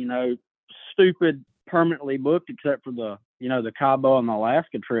anything, stupid permanently booked except for the Cabo and the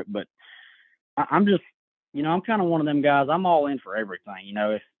Alaska trip. But I'm just, I'm kind of one of them guys. I'm all in for everything.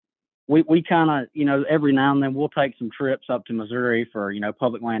 If we kind of, every now and then we'll take some trips up to Missouri for,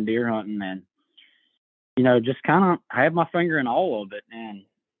 public land deer hunting and, just kind of have my finger in all of it. And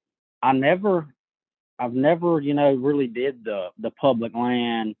I've never, really did the public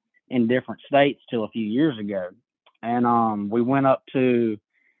land in different states till a few years ago. And we went up to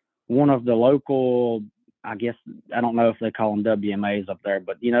one of the local, I guess, I don't know if they call them WMAs up there,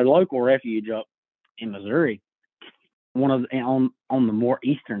 but, the local refuge up in Missouri, on the more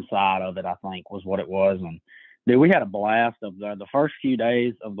eastern side of it, I think was what it was. And dude, we had a blast up there. The first few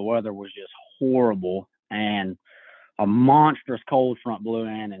days of the weather was just horrible, and a monstrous cold front blew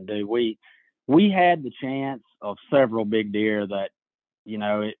in. And dude, we had the chance of several big deer that,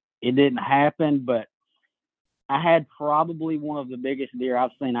 it didn't happen, but I had probably one of the biggest deer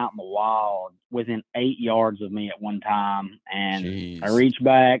I've seen out in the wild within 8 yards of me at one time. And Jeez. I reached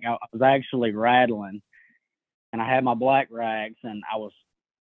back, I was actually rattling, and I had my black rags, and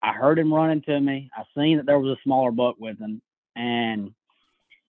I heard him running to me. I seen that there was a smaller buck with him, and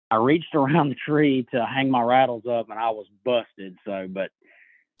I reached around the tree to hang my rattles up, and I was busted. So, but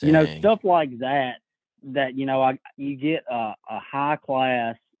Dang. stuff like that, you get a high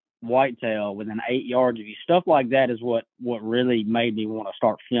class whitetail within 8 yards of you. Stuff like that is what really made me want to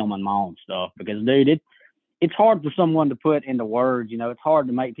start filming my own stuff, because dude, it's hard for someone to put into words. It's hard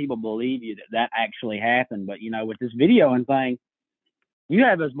to make people believe you that actually happened. But with this video and thing, you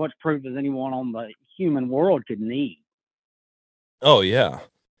have as much proof as anyone on the human world could need. Oh yeah.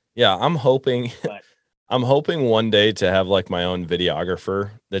 I'm hoping one day to have like my own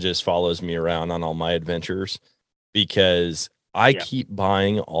videographer that just follows me around on all my adventures, because I keep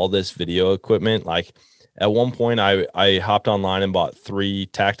buying all this video equipment. Like at one point I hopped online and bought 3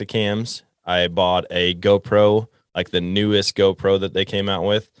 Tacticams. I bought a GoPro, like the newest GoPro that they came out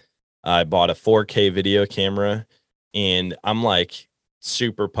with. I bought a 4K video camera, and I'm like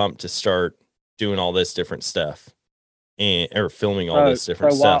super pumped to start doing all this different stuff or filming all this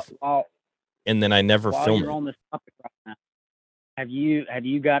different stuff. And then I never while film you're it. on this topic right now, have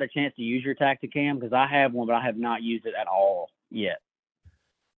you got a chance to use your Tacticam? Because I have one, but I have not used it at all yet.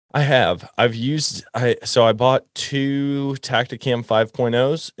 I have. I bought 2 Tacticam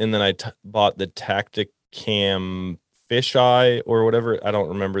 5.0s, and then I bought the Tacticam Fisheye or whatever. I don't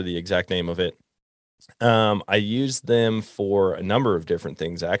remember the exact name of it. I used them for a number of different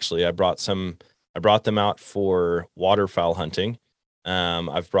things. Actually, I brought them out for waterfowl hunting.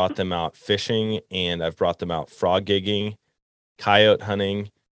 I've brought them out fishing, and I've brought them out frog gigging, coyote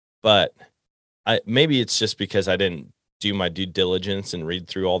hunting. But maybe it's just because I didn't do my due diligence and read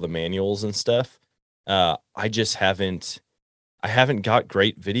through all the manuals and stuff. I haven't got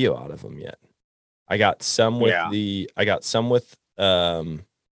great video out of them yet. I got some with the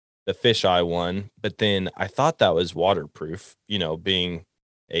fisheye one, but then I thought that was waterproof, being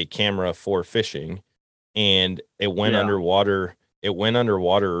a camera for fishing, and it went underwater. It went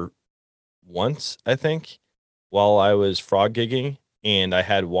underwater once, I think, while I was frog gigging, and I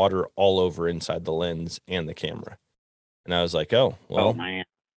had water all over inside the lens and the camera. And I was like, oh, well, man,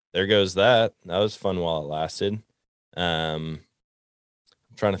 there goes that. That was fun while it lasted. I'm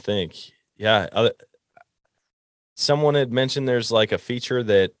trying to think. Yeah. Someone had mentioned there's like a feature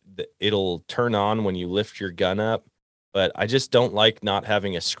that it'll turn on when you lift your gun up, but I just don't like not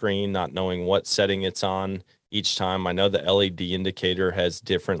having a screen, not knowing what setting it's on each time. I know the LED indicator has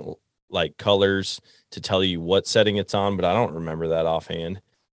different like colors to tell you what setting it's on, but I don't remember that offhand.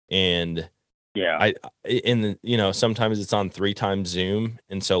 And sometimes it's on 3 times zoom.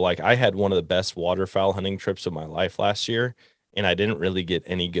 And so like I had one of the best waterfowl hunting trips of my life last year, and I didn't really get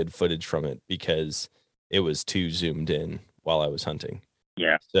any good footage from it because it was too zoomed in while I was hunting.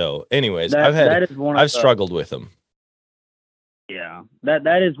 Yeah. So anyways, I've struggled with them. Yeah.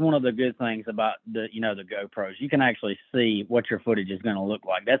 That is one of the good things about the GoPros. You can actually see what your footage is going to look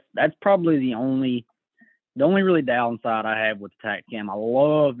like. That's probably the only really downside I have with the Tacticam. I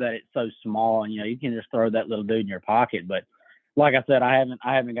love that it's so small, and you can just throw that little dude in your pocket. But like I said, I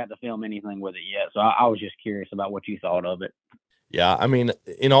haven't got to film anything with it yet, so I was just curious about what you thought of it. Yeah, I mean,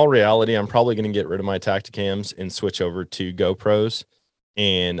 in all reality, I'm probably going to get rid of my Tacticams and switch over to GoPros,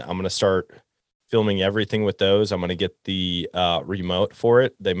 and I'm going to start filming everything with those. I'm going to get the remote for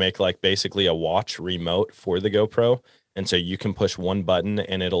it. They make like basically a watch remote for the GoPro, and so you can push one button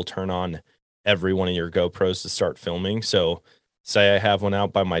and it'll turn on every one of your GoPros to start filming. So say I have one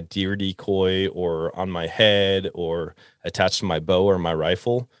out by my deer decoy or on my head or attached to my bow or my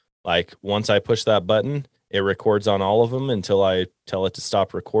rifle, like once I push that button, it records on all of them until I tell it to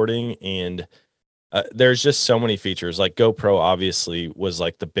stop recording. And there's just so many features. Like GoPro obviously was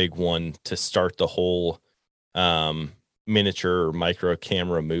like the big one to start the whole um, miniature or micro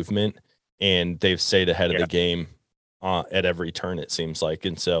camera movement, and they've stayed ahead of the game at every turn, it seems like.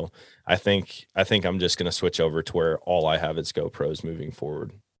 And so I think I'm just going to switch over to where all I have is GoPros moving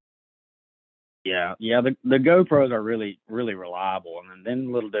forward. Yeah, the GoPros are really, really reliable, and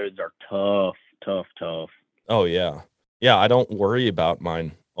then little dudes are tough. Oh yeah. Yeah, I don't worry about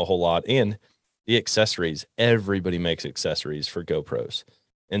mine a whole lot. And the accessories, everybody makes accessories for GoPros.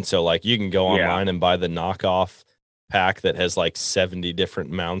 And so like you can go Yeah. online and buy the knockoff pack that has like 70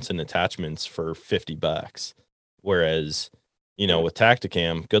 different mounts and attachments for $50. Whereas, with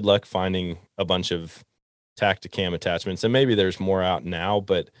Tacticam, good luck finding a bunch of Tacticam attachments. And maybe there's more out now,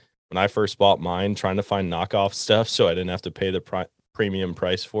 but when I first bought mine, trying to find knockoff stuff so I didn't have to pay the premium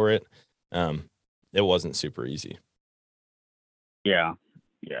price for it, it wasn't super easy. Yeah.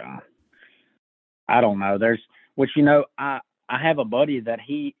 I don't know. I have a buddy that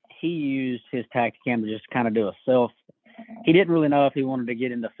he used his Tacticam to just kind of do a self. He didn't really know if he wanted to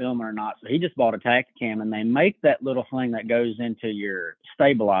get into filming or not, so he just bought a Tacticam, and they make that little thing that goes into your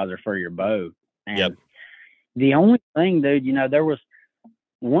stabilizer for your bow. And Yep. The only thing, dude, there was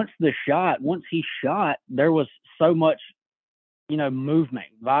once he shot, there was so much, movement,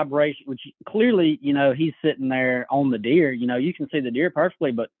 vibration, which clearly, he's sitting there on the deer, you can see the deer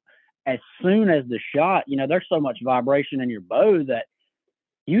perfectly, but as soon as the shot, there's so much vibration in your bow that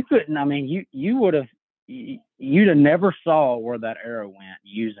you couldn't, you would have, you'd have never saw where that arrow went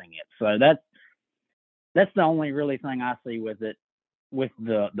using it. So that's the only really thing I see with it, with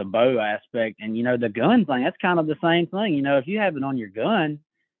the bow aspect. And, the gun thing, that's kind of the same thing. If you have it on your gun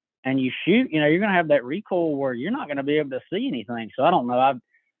and you shoot, you're going to have that recoil where you're not going to be able to see anything. So I don't know.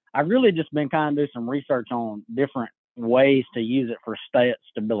 I've really just been kind of doing some research on different ways to use it for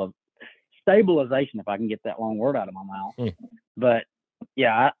stabilization, if I can get that long word out of my mouth. But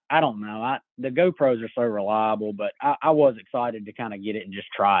yeah, I don't know. The GoPros are so reliable, but I was excited to kind of get it and just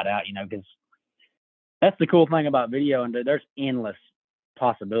try it out, because that's the cool thing about video. And there's endless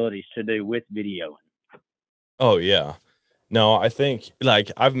possibilities to do with videoing. Oh yeah. No, I think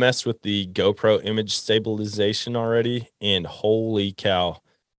like I've messed with the GoPro image stabilization already, and holy cow.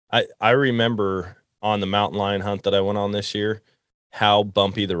 I remember on the mountain lion hunt that I went on this year, how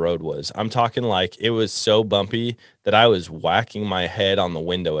bumpy the road was. I'm talking like it was so bumpy that I was whacking my head on the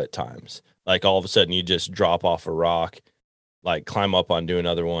window at times. Like all of a sudden you just drop off a rock, like climb up onto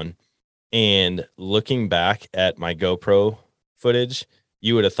another one. And looking back at my GoPro footage,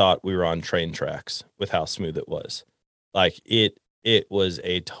 you would have thought we were on train tracks with how smooth it was. Like it was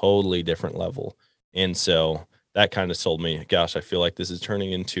a totally different level. And so that kind of sold me, gosh, I feel like this is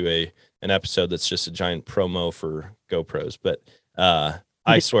turning into an episode that's just a giant promo for GoPros, but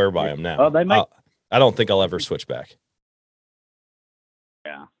I swear by them now. I don't think I'll ever switch back.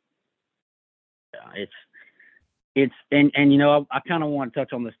 Yeah. It's and I kind of want to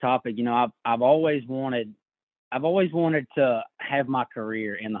touch on this topic. I've always wanted to have my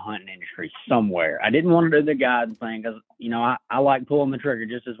career in the hunting industry somewhere. I didn't want to do the guide thing because I like pulling the trigger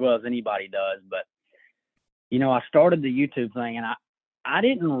just as well as anybody does. But I started the YouTube thing, and I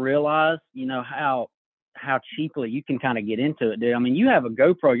didn't realize how cheaply you can kind of get into it, dude. I mean, you have a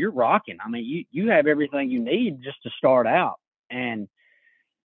GoPro, you're rocking. I mean, you have everything you need just to start out. And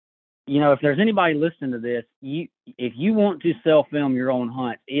if there's anybody listening to this, if you want to self-film your own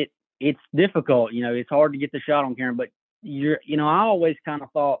hunt, it's difficult. It's hard to get the shot on camera, but I always kind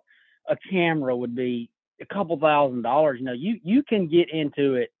of thought a camera would be a couple $1,000s. You can get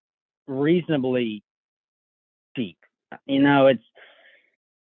into it reasonably cheap. It's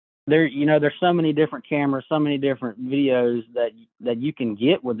there's so many different cameras, so many different videos that you can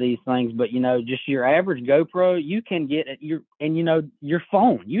get with these things. But just your average GoPro, you can get your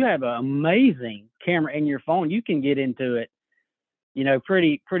phone. You have an amazing camera in your phone. You can get into it,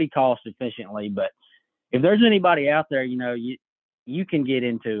 pretty cost efficiently. But if there's anybody out there, you can get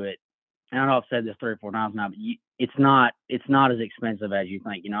into it. I don't know if I've said this 3 or 4 times now, but it's not as expensive as you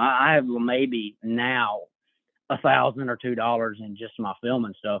think. I have maybe now $1,000 or $2 in just my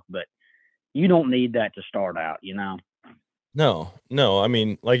filming stuff, but you don't need that to start out, No. I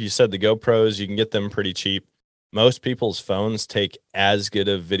mean, like you said, the GoPros, you can get them pretty cheap. Most people's phones take as good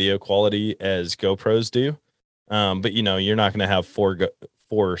of video quality as GoPros do. But you're not going to have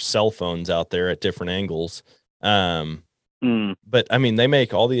four cell phones out there at different angles. But I mean, they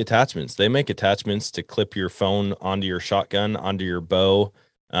make all the attachments. They make attachments to clip your phone onto your shotgun, onto your bow.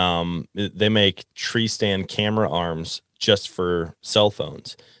 They make tree stand camera arms just for cell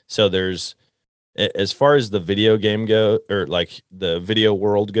phones. So there's, as far as the video game go, or like the video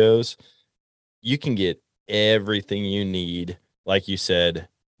world goes, you can get everything you need. Like you said,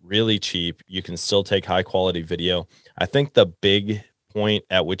 really cheap. You can still take high quality video. I think the big point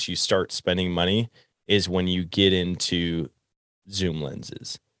at which you start spending money is when you get into zoom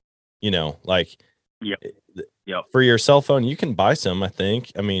lenses. Like Yep. Yep. for your cell phone, you can buy some, I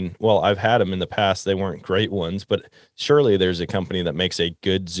think. I mean, well, I've had them in the past. They weren't great ones, but surely there's a company that makes a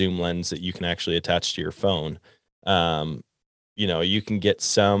good zoom lens that you can actually attach to your phone. You can get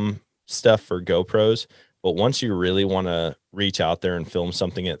some stuff for GoPros, but once you really want to reach out there and film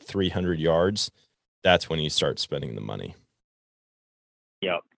something at 300 yards, that's when you start spending the money.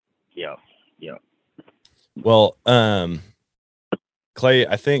 Yep. Well, Clay,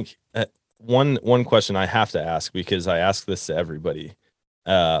 I think one question I have to ask, because I ask this to everybody.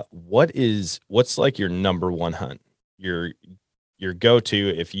 What's like your number one hunt? Your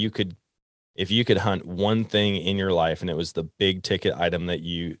go-to if you could hunt one thing in your life and it was the big ticket item that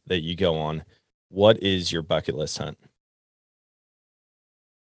you go on, what is your bucket list hunt?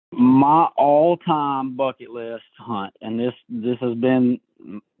 My all-time bucket list hunt, and this has been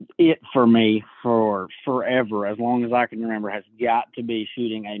it for me for forever, as long as I can remember, has got to be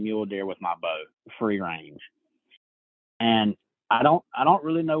shooting a mule deer with my bow, free range. And I don't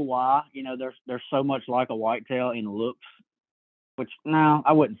really know why. There's so much like a whitetail in looks, which no,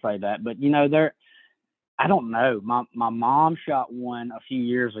 I wouldn't say that, but I don't know. My mom shot one a few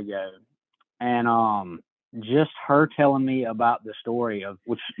years ago, and just her telling me about the story of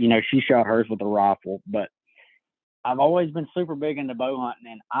which she shot hers with a rifle, but I've always been super big into bow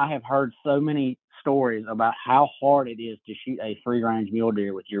hunting, and I have heard so many stories about how hard it is to shoot a free range mule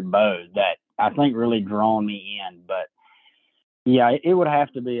deer with your bow that I think really drawn me in. But yeah, it would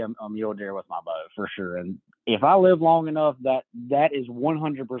have to be a mule deer with my bow for sure. And if I live long enough, that is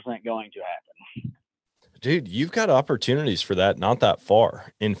 100% going to happen. Dude, you've got opportunities for that not that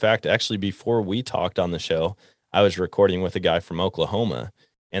far. In fact, actually, before we talked on the show, I was recording with a guy from Oklahoma,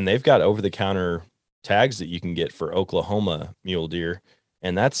 and they've got over-the-counter tags that you can get for Oklahoma mule deer,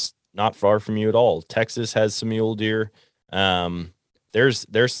 and that's not far from you at all. Texas has some mule deer.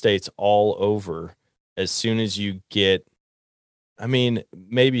 There's states all over. As soon as you get, I mean,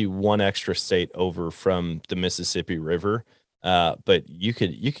 maybe one extra state over from the Mississippi River, but you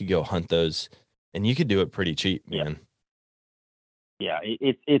could go hunt those, and you could do it pretty cheap, man. Yeah,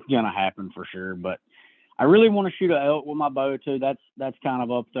 it's gonna happen for sure. But I really want to shoot an elk with my bow too. That's kind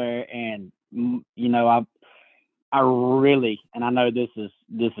of up there, and I really, and I know this is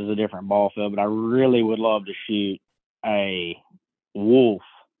a different ball field, but I really would love to shoot a wolf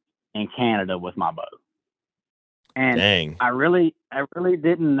in Canada with my bow. And Dang. I really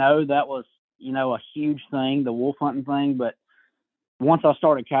didn't know that was a huge thing, the wolf hunting thing. But once I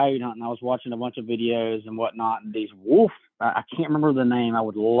started coyote hunting, I was watching a bunch of videos and whatnot, and these wolf, I can't remember the name. I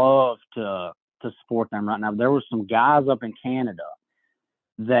would love to support them right now. There was some guys up in Canada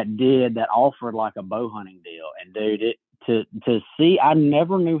that offered like a bow hunting deal, and dude, to see, I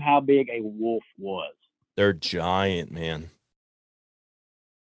never knew how big a wolf was. They're giant, man.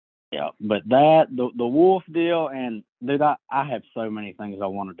 Yeah, but the wolf deal, and dude, I have so many things I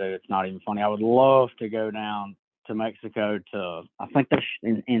want to do. It's not even funny. I would love to go down to Mexico to, I think they're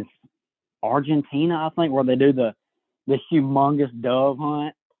in Argentina, I think, where they do the humongous dove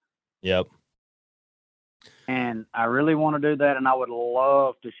hunt. Yep. And I really want to do that, and I would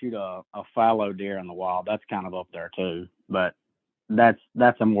love to shoot a fallow deer in the wild. That's kind of up there too, but that's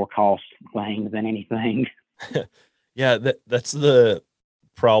a more cost thing than anything. Yeah, that's the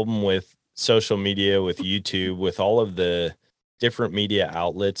problem with social media, with YouTube, with all of the different media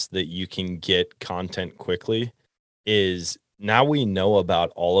outlets that you can get content quickly, is now we know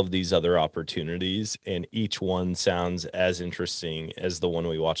about all of these other opportunities, and each one sounds as interesting as the one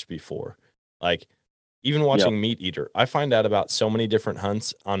we watched before. Like, even watching Meat Eater, I find out about so many different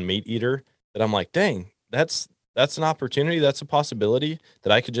hunts on Meat Eater that I'm like, dang, that's an opportunity. That's a possibility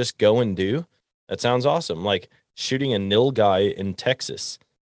that I could just go and do. That sounds awesome. Like shooting a nilgai in Texas.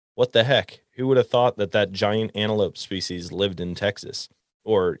 What the heck? Who would have thought that giant antelope species lived in Texas?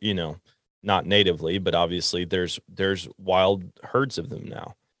 Or, not natively, but obviously there's wild herds of them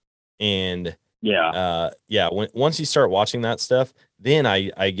now. And once you start watching that stuff, then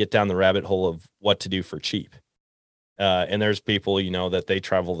I get down the rabbit hole of what to do for cheap. And there's people, that they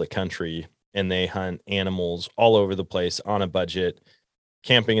travel the country and they hunt animals all over the place on a budget,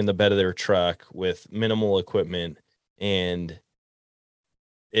 camping in the bed of their truck with minimal equipment. and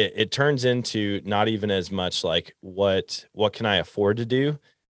it turns into not even as much like what can I afford to do,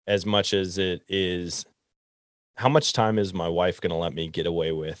 as much as it is how much time is my wife going to let me get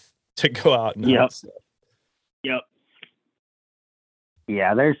away with to go out and hunt stuff. Yep.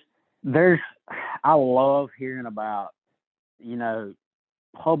 Yeah, there's I love hearing about, you know,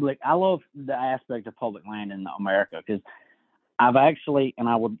 I love the aspect of public land in America, because I've actually, and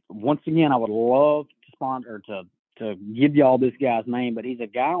I would love to sponsor to give y'all this guy's name, but he's a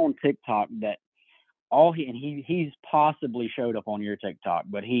guy on TikTok that he's possibly showed up on your TikTok,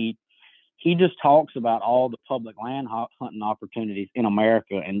 but he just talks about all the public land hunting opportunities in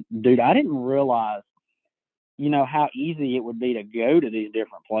America. And dude, I didn't realize, you know, how easy it would be to go to these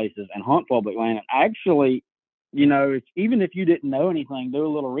different places and hunt public land. And actually, you know, even if you didn't know anything, do a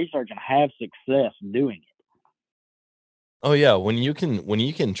little research and have success doing it. Oh yeah, when you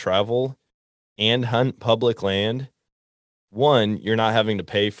can travel and hunt public land, one, you're not having to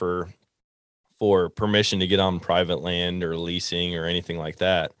pay for permission to get on private land or leasing or anything like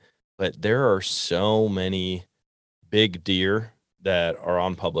that. But there are so many big deer that are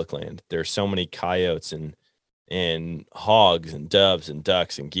on public land. There's so many coyotes and hogs and doves and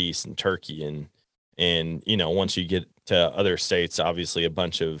ducks and geese and turkey and you know, once you get to other states, obviously a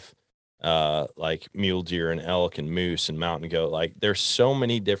bunch of like mule deer and elk and moose and mountain goat. Like there's so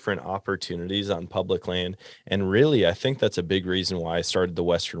many different opportunities on public land. And really, I think that's a big reason why I started the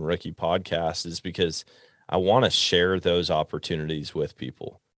Western Rookie podcast, is because I want to share those opportunities with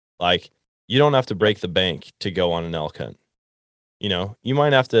people. Like you don't have to break the bank to go on an elk hunt. You know, you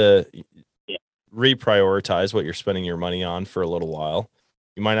might have to reprioritize what you're spending your money on for a little while.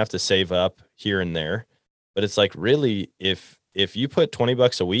 You might have to save up here and there, but it's like, really, if you put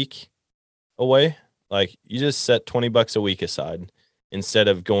 $20 a week away, like you just set $20 a week aside instead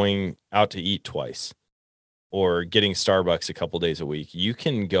of going out to eat twice or getting Starbucks a couple days a week, you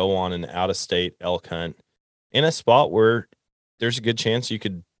can go on an out-of-state elk hunt in a spot where there's a good chance you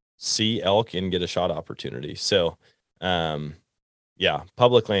could see elk and get a shot opportunity. So, yeah,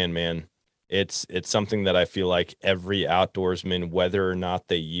 public land, man. It's something that I feel like every outdoorsman, whether or not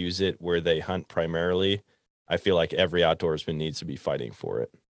they use it where they hunt primarily, I feel like every outdoorsman needs to be fighting for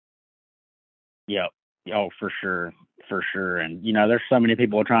it. Yep. Oh, for sure. For sure. And, you know, there's so many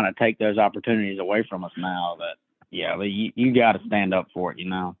people trying to take those opportunities away from us now that, yeah, you got to stand up for it, you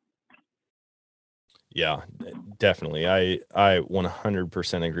know? Yeah, definitely. I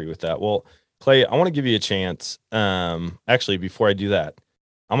 100% agree with that. Well, Clay, I want to give you a chance. Actually, before I do that,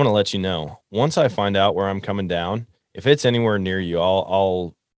 I'm going to let you know, once I find out where I'm coming down, if it's anywhere near you,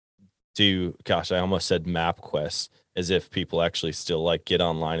 I'll do, gosh, I almost said MapQuest, as if people actually still like get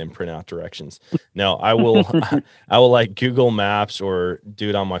online and print out directions. No, I will, I will like Google Maps or do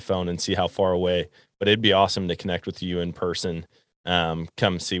it on my phone and see how far away, but it'd be awesome to connect with you in person.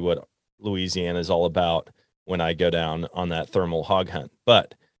 Come see what Louisiana is all about when I go down on that thermal hog hunt.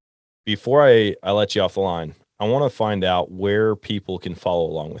 But before I let you off the line, I want to find out where people can follow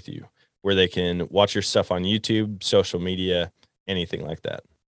along with you, where they can watch your stuff on YouTube, social media, anything like that.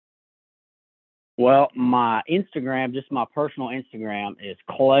 Well, my Instagram, just my personal Instagram, is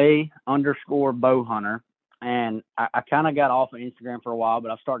Clay_bowhunter. And I kind of got off of Instagram for a while, but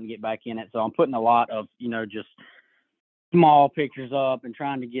I'm starting to get back in it. So I'm putting a lot of, you know, just small pictures up and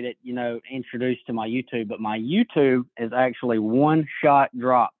trying to get it, you know, introduced to my YouTube. But my YouTube is actually One Shot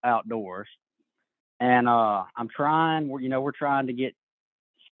Drop Outdoors. And we're trying to get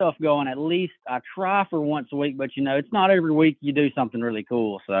stuff going. At least I try for once a week, but, you know, it's not every week you do something really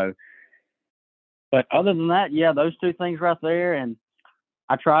cool. So, but other than that, yeah, those two things right there. And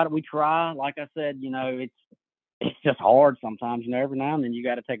we try, like I said, you know, it's just hard sometimes, you know, every now and then you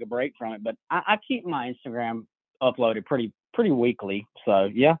got to take a break from it. But I keep my Instagram uploaded pretty weekly. So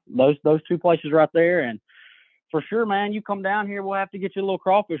yeah, those two places right there. And for sure, man, you come down here, we'll have to get you a little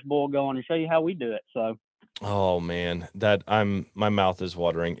crawfish boil going and show you how we do it. So, oh man, my mouth is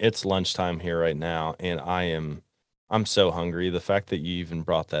watering. It's lunchtime here right now, and I'm so hungry. The fact that you even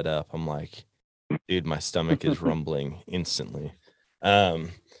brought that up, I'm like, dude, my stomach is rumbling instantly.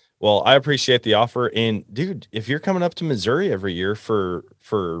 Well, I appreciate the offer. And dude, if you're coming up to Missouri every year for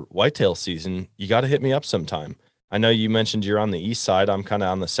whitetail season, you got to hit me up sometime. I know you mentioned you're on the east side. I'm kind of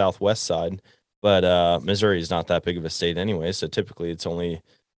on the southwest side, but Missouri is not that big of a state anyway. So typically it's only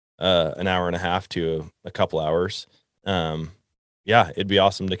an hour and a half to a couple hours. Yeah, it'd be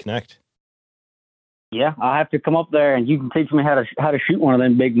awesome to connect. Yeah, I have to come up there and you can teach me how to shoot one of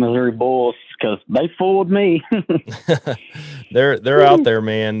them big Missouri bulls, because they fooled me. They're out there,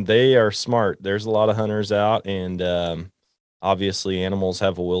 man. They are smart. There's a lot of hunters out, and obviously animals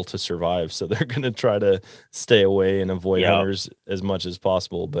have a will to survive, so they're going to try to stay away and avoid Yep. hunters as much as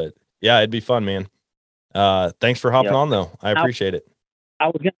possible. But yeah, it'd be fun, man. Thanks for hopping Yep. on though. I appreciate it. I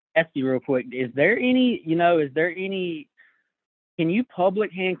was going to ask you real quick, is there any, can you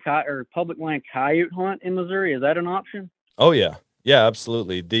public land coyote hunt in Missouri? Is that an option? Oh yeah. Yeah,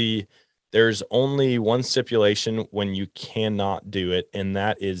 absolutely. There's only one stipulation when you cannot do it, and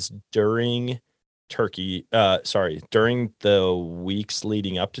that is during during the weeks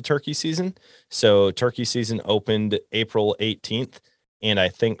leading up to turkey season. So turkey season opened April 18th, and I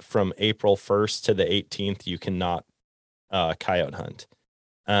think from April 1st to the 18th, you cannot coyote hunt.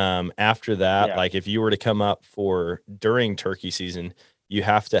 After that, Yeah. like if you were to come up for during turkey season, you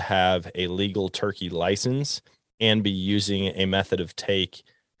have to have a legal turkey license and be using a method of take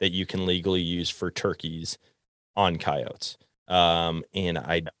that you can legally use for turkeys on coyotes. And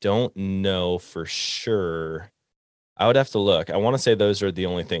I don't know for sure. I would have to look. I want to say those are the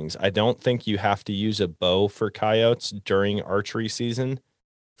only things. I don't think you have to use a bow for coyotes during archery season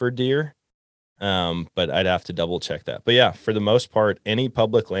for deer. But I'd have to double check that. But yeah, for the most part, any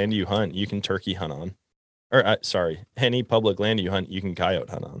public land you hunt, you can turkey hunt on. Or any public land you hunt, you can coyote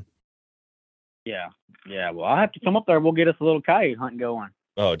hunt on. Yeah. Yeah. Well, I'll have to come up there. We'll get us a little coyote hunt going.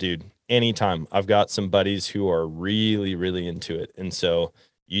 Oh, dude, anytime. I've got some buddies who are really, really into it. And so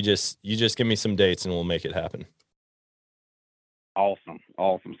you just give me some dates and we'll make it happen. Awesome.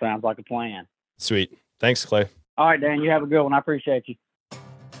 Sounds like a plan. Sweet. Thanks, Clay. All right, Dan, you have a good one. I appreciate you.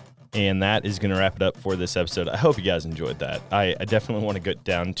 And that is going to wrap it up for this episode. I hope you guys enjoyed that. I definitely want to get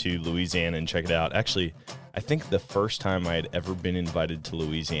down to Louisiana and check it out. Actually, I think the first time I had ever been invited to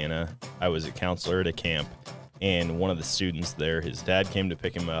Louisiana, I was a counselor at a camp, and one of the students there, his dad came to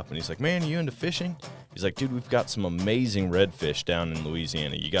pick him up, and he's like, "Man, you into fishing?" He's like, "Dude, we've got some amazing redfish down in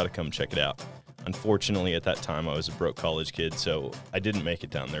Louisiana. You got to come check it out." Unfortunately, at that time, I was a broke college kid, so I didn't make it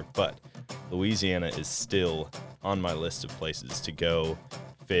down there. But Louisiana is still on my list of places to go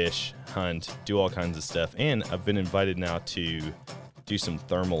fish, hunt, do all kinds of stuff. And I've been invited now to do some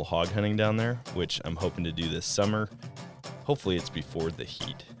thermal hog hunting down there, which I'm hoping to do this summer. Hopefully it's before the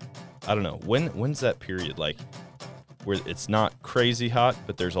heat. I don't know. When's that period like where it's not crazy hot,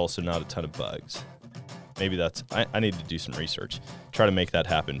 but there's also not a ton of bugs? Maybe that's, I need to do some research, try to make that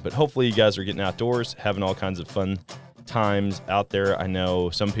happen. But hopefully you guys are getting outdoors, having all kinds of fun times out there. I know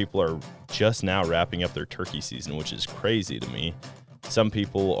some people are just now wrapping up their turkey season, which is crazy to me. Some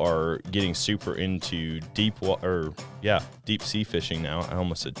people are getting super into deep sea fishing now. I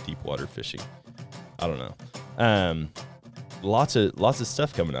almost said deep water fishing. I don't know. Lots of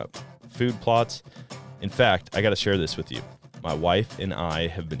stuff coming up. Food plots. In fact, I got to share this with you. My wife and I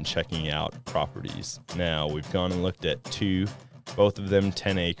have been checking out properties. Now, we've gone and looked at 2, both of them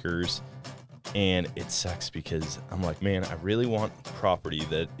 10 acres. And it sucks because I'm like, man, I really want property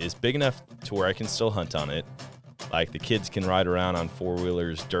that is big enough to where I can still hunt on it. Like the kids can ride around on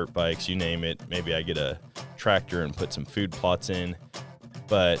 4-wheelers, dirt bikes, you name it. Maybe I get a tractor and put some food plots in.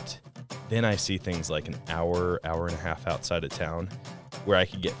 But then I see things like an hour and a half outside of town where I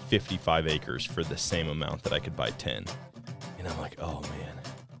could get 55 acres for the same amount that I could buy 10. And I'm like, oh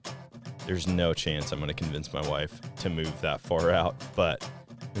man, there's no chance I'm going to convince my wife to move that far out. But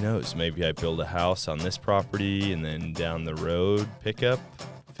who knows? Maybe I build a house on this property and then down the road pick up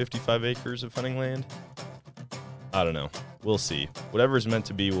 55 acres of hunting land. I don't know. We'll see. Whatever's meant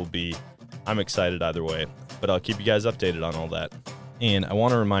to be will be. I'm excited either way, but I'll keep you guys updated on all that. And I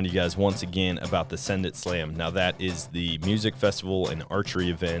want to remind you guys once again about the Send It Slam. Now that is the music festival and archery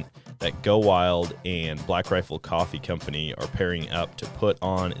event that Go Wild and Black Rifle Coffee Company are pairing up to put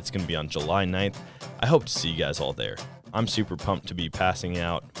on. It's going to be on July 9th. I hope to see you guys all there. I'm super pumped to be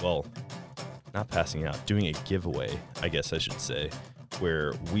doing a giveaway, I guess I should say,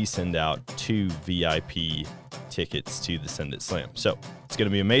 where we send out 2 VIP tickets to the Send It Slam. So it's going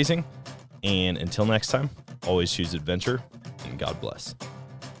to be amazing. And until next time, always choose adventure and God bless.